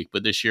every week,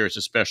 but this year is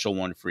a special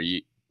one for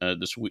you.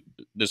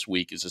 This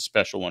week is a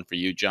special one for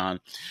you,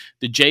 John.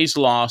 The Jays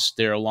lost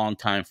their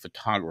longtime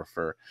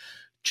photographer,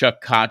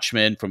 Chuck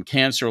Kochman, from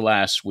cancer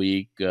last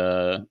week.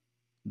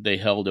 They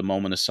held a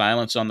moment of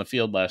silence on the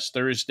field last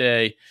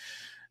Thursday.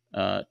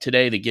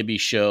 Today, the Gibby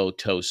Show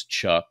toasts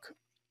Chuck.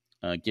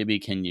 Gibby,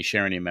 can you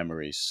share any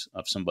memories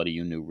of somebody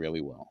you knew really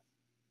well?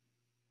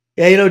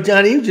 Yeah,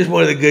 Johnny, he was just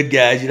one of the good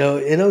guys.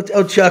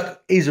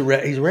 Chuck, he's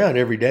around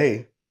every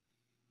day.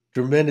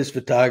 Tremendous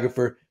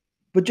photographer.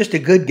 But just a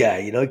good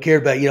guy, he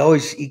cared about,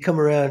 he'd come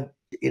around,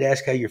 he'd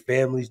ask how your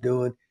family's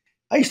doing.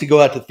 I used to go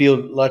out to the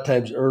field a lot of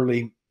times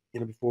early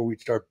before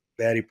we'd start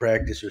batting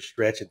practice or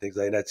stretch and things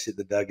like that. I'd sit in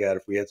the dugout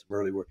if we had some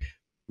early work.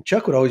 And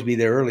Chuck would always be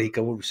there early. He'd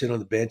come over, sit on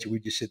the bench, and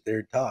we'd just sit there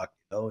and talk.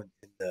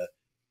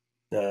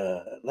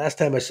 Last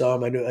time I saw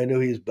him, I knew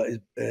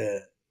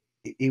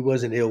he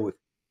wasn't ill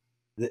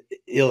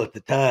at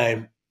the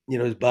time.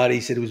 His body,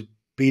 he said, it was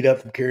beat up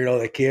from carrying all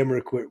that camera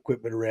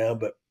equipment around,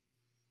 but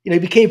he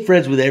became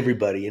friends with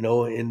everybody.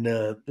 And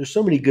there's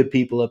so many good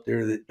people up there,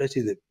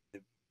 especially that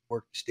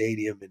work the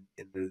stadium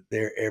and they're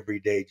there every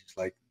day, just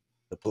like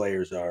the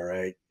players are,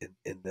 right?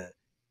 And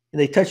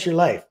they touch your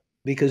life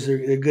because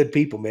they're good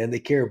people, man. They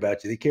care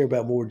about you. They care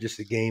about more than just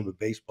the game of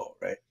baseball,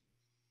 right?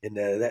 And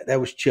that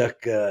was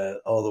Chuck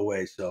all the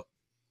way. So,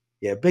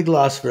 yeah, big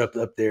loss for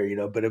up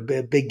there, but a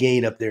big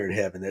gain up there in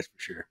heaven, that's for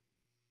sure.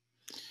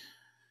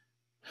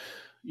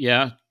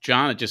 Yeah,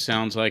 John, it just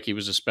sounds like he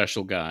was a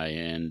special guy,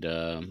 and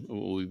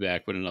we'll be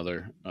back with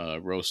another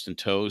Roast and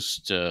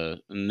Toast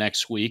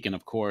next week, and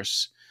of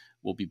course,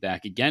 we'll be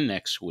back again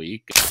next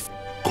week.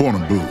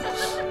 Corner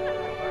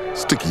booths,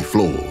 sticky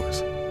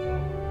floors,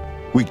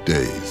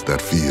 weekdays that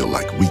feel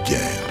like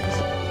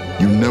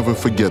weekends. You never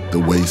forget the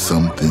way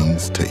some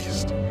things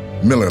taste.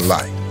 Miller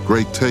Lite,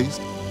 great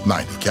taste,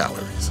 90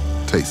 calories.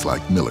 Tastes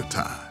like Miller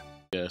time.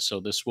 So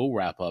this will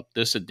wrap up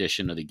this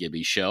edition of the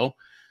Gibby Show.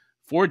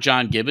 For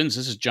John Gibbons,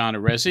 this is John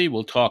Arezzi.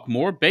 We'll talk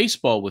more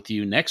baseball with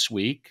you next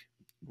week,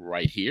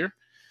 right here.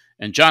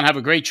 And John, have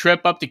a great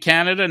trip up to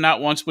Canada,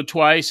 not once but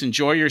twice.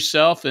 Enjoy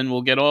yourself, and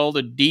we'll get all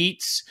the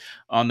deets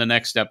on the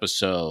next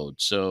episode.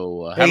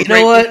 So have a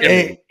great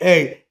weekend.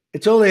 Hey,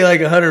 it's only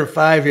like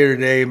 105 here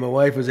today. My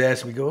wife was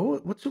asking me,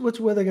 what's the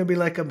weather going to be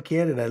like up in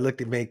Canada? And I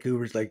looked at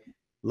Vancouver, it's like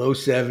low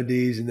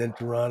 70s, and then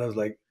Toronto's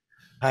like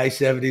high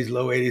 70s,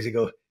 low 80s. I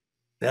go,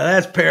 now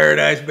that's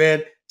paradise,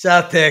 man.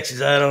 South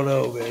Texas, I don't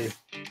know, man.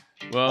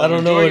 Well, I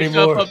don't know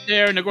anymore. Up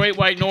there in the Great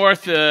White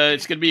North,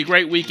 it's going to be a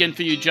great weekend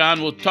for you,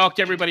 John. We'll talk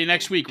to everybody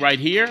next week right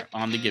here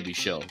on The Gibby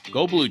Show.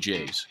 Go Blue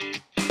Jays.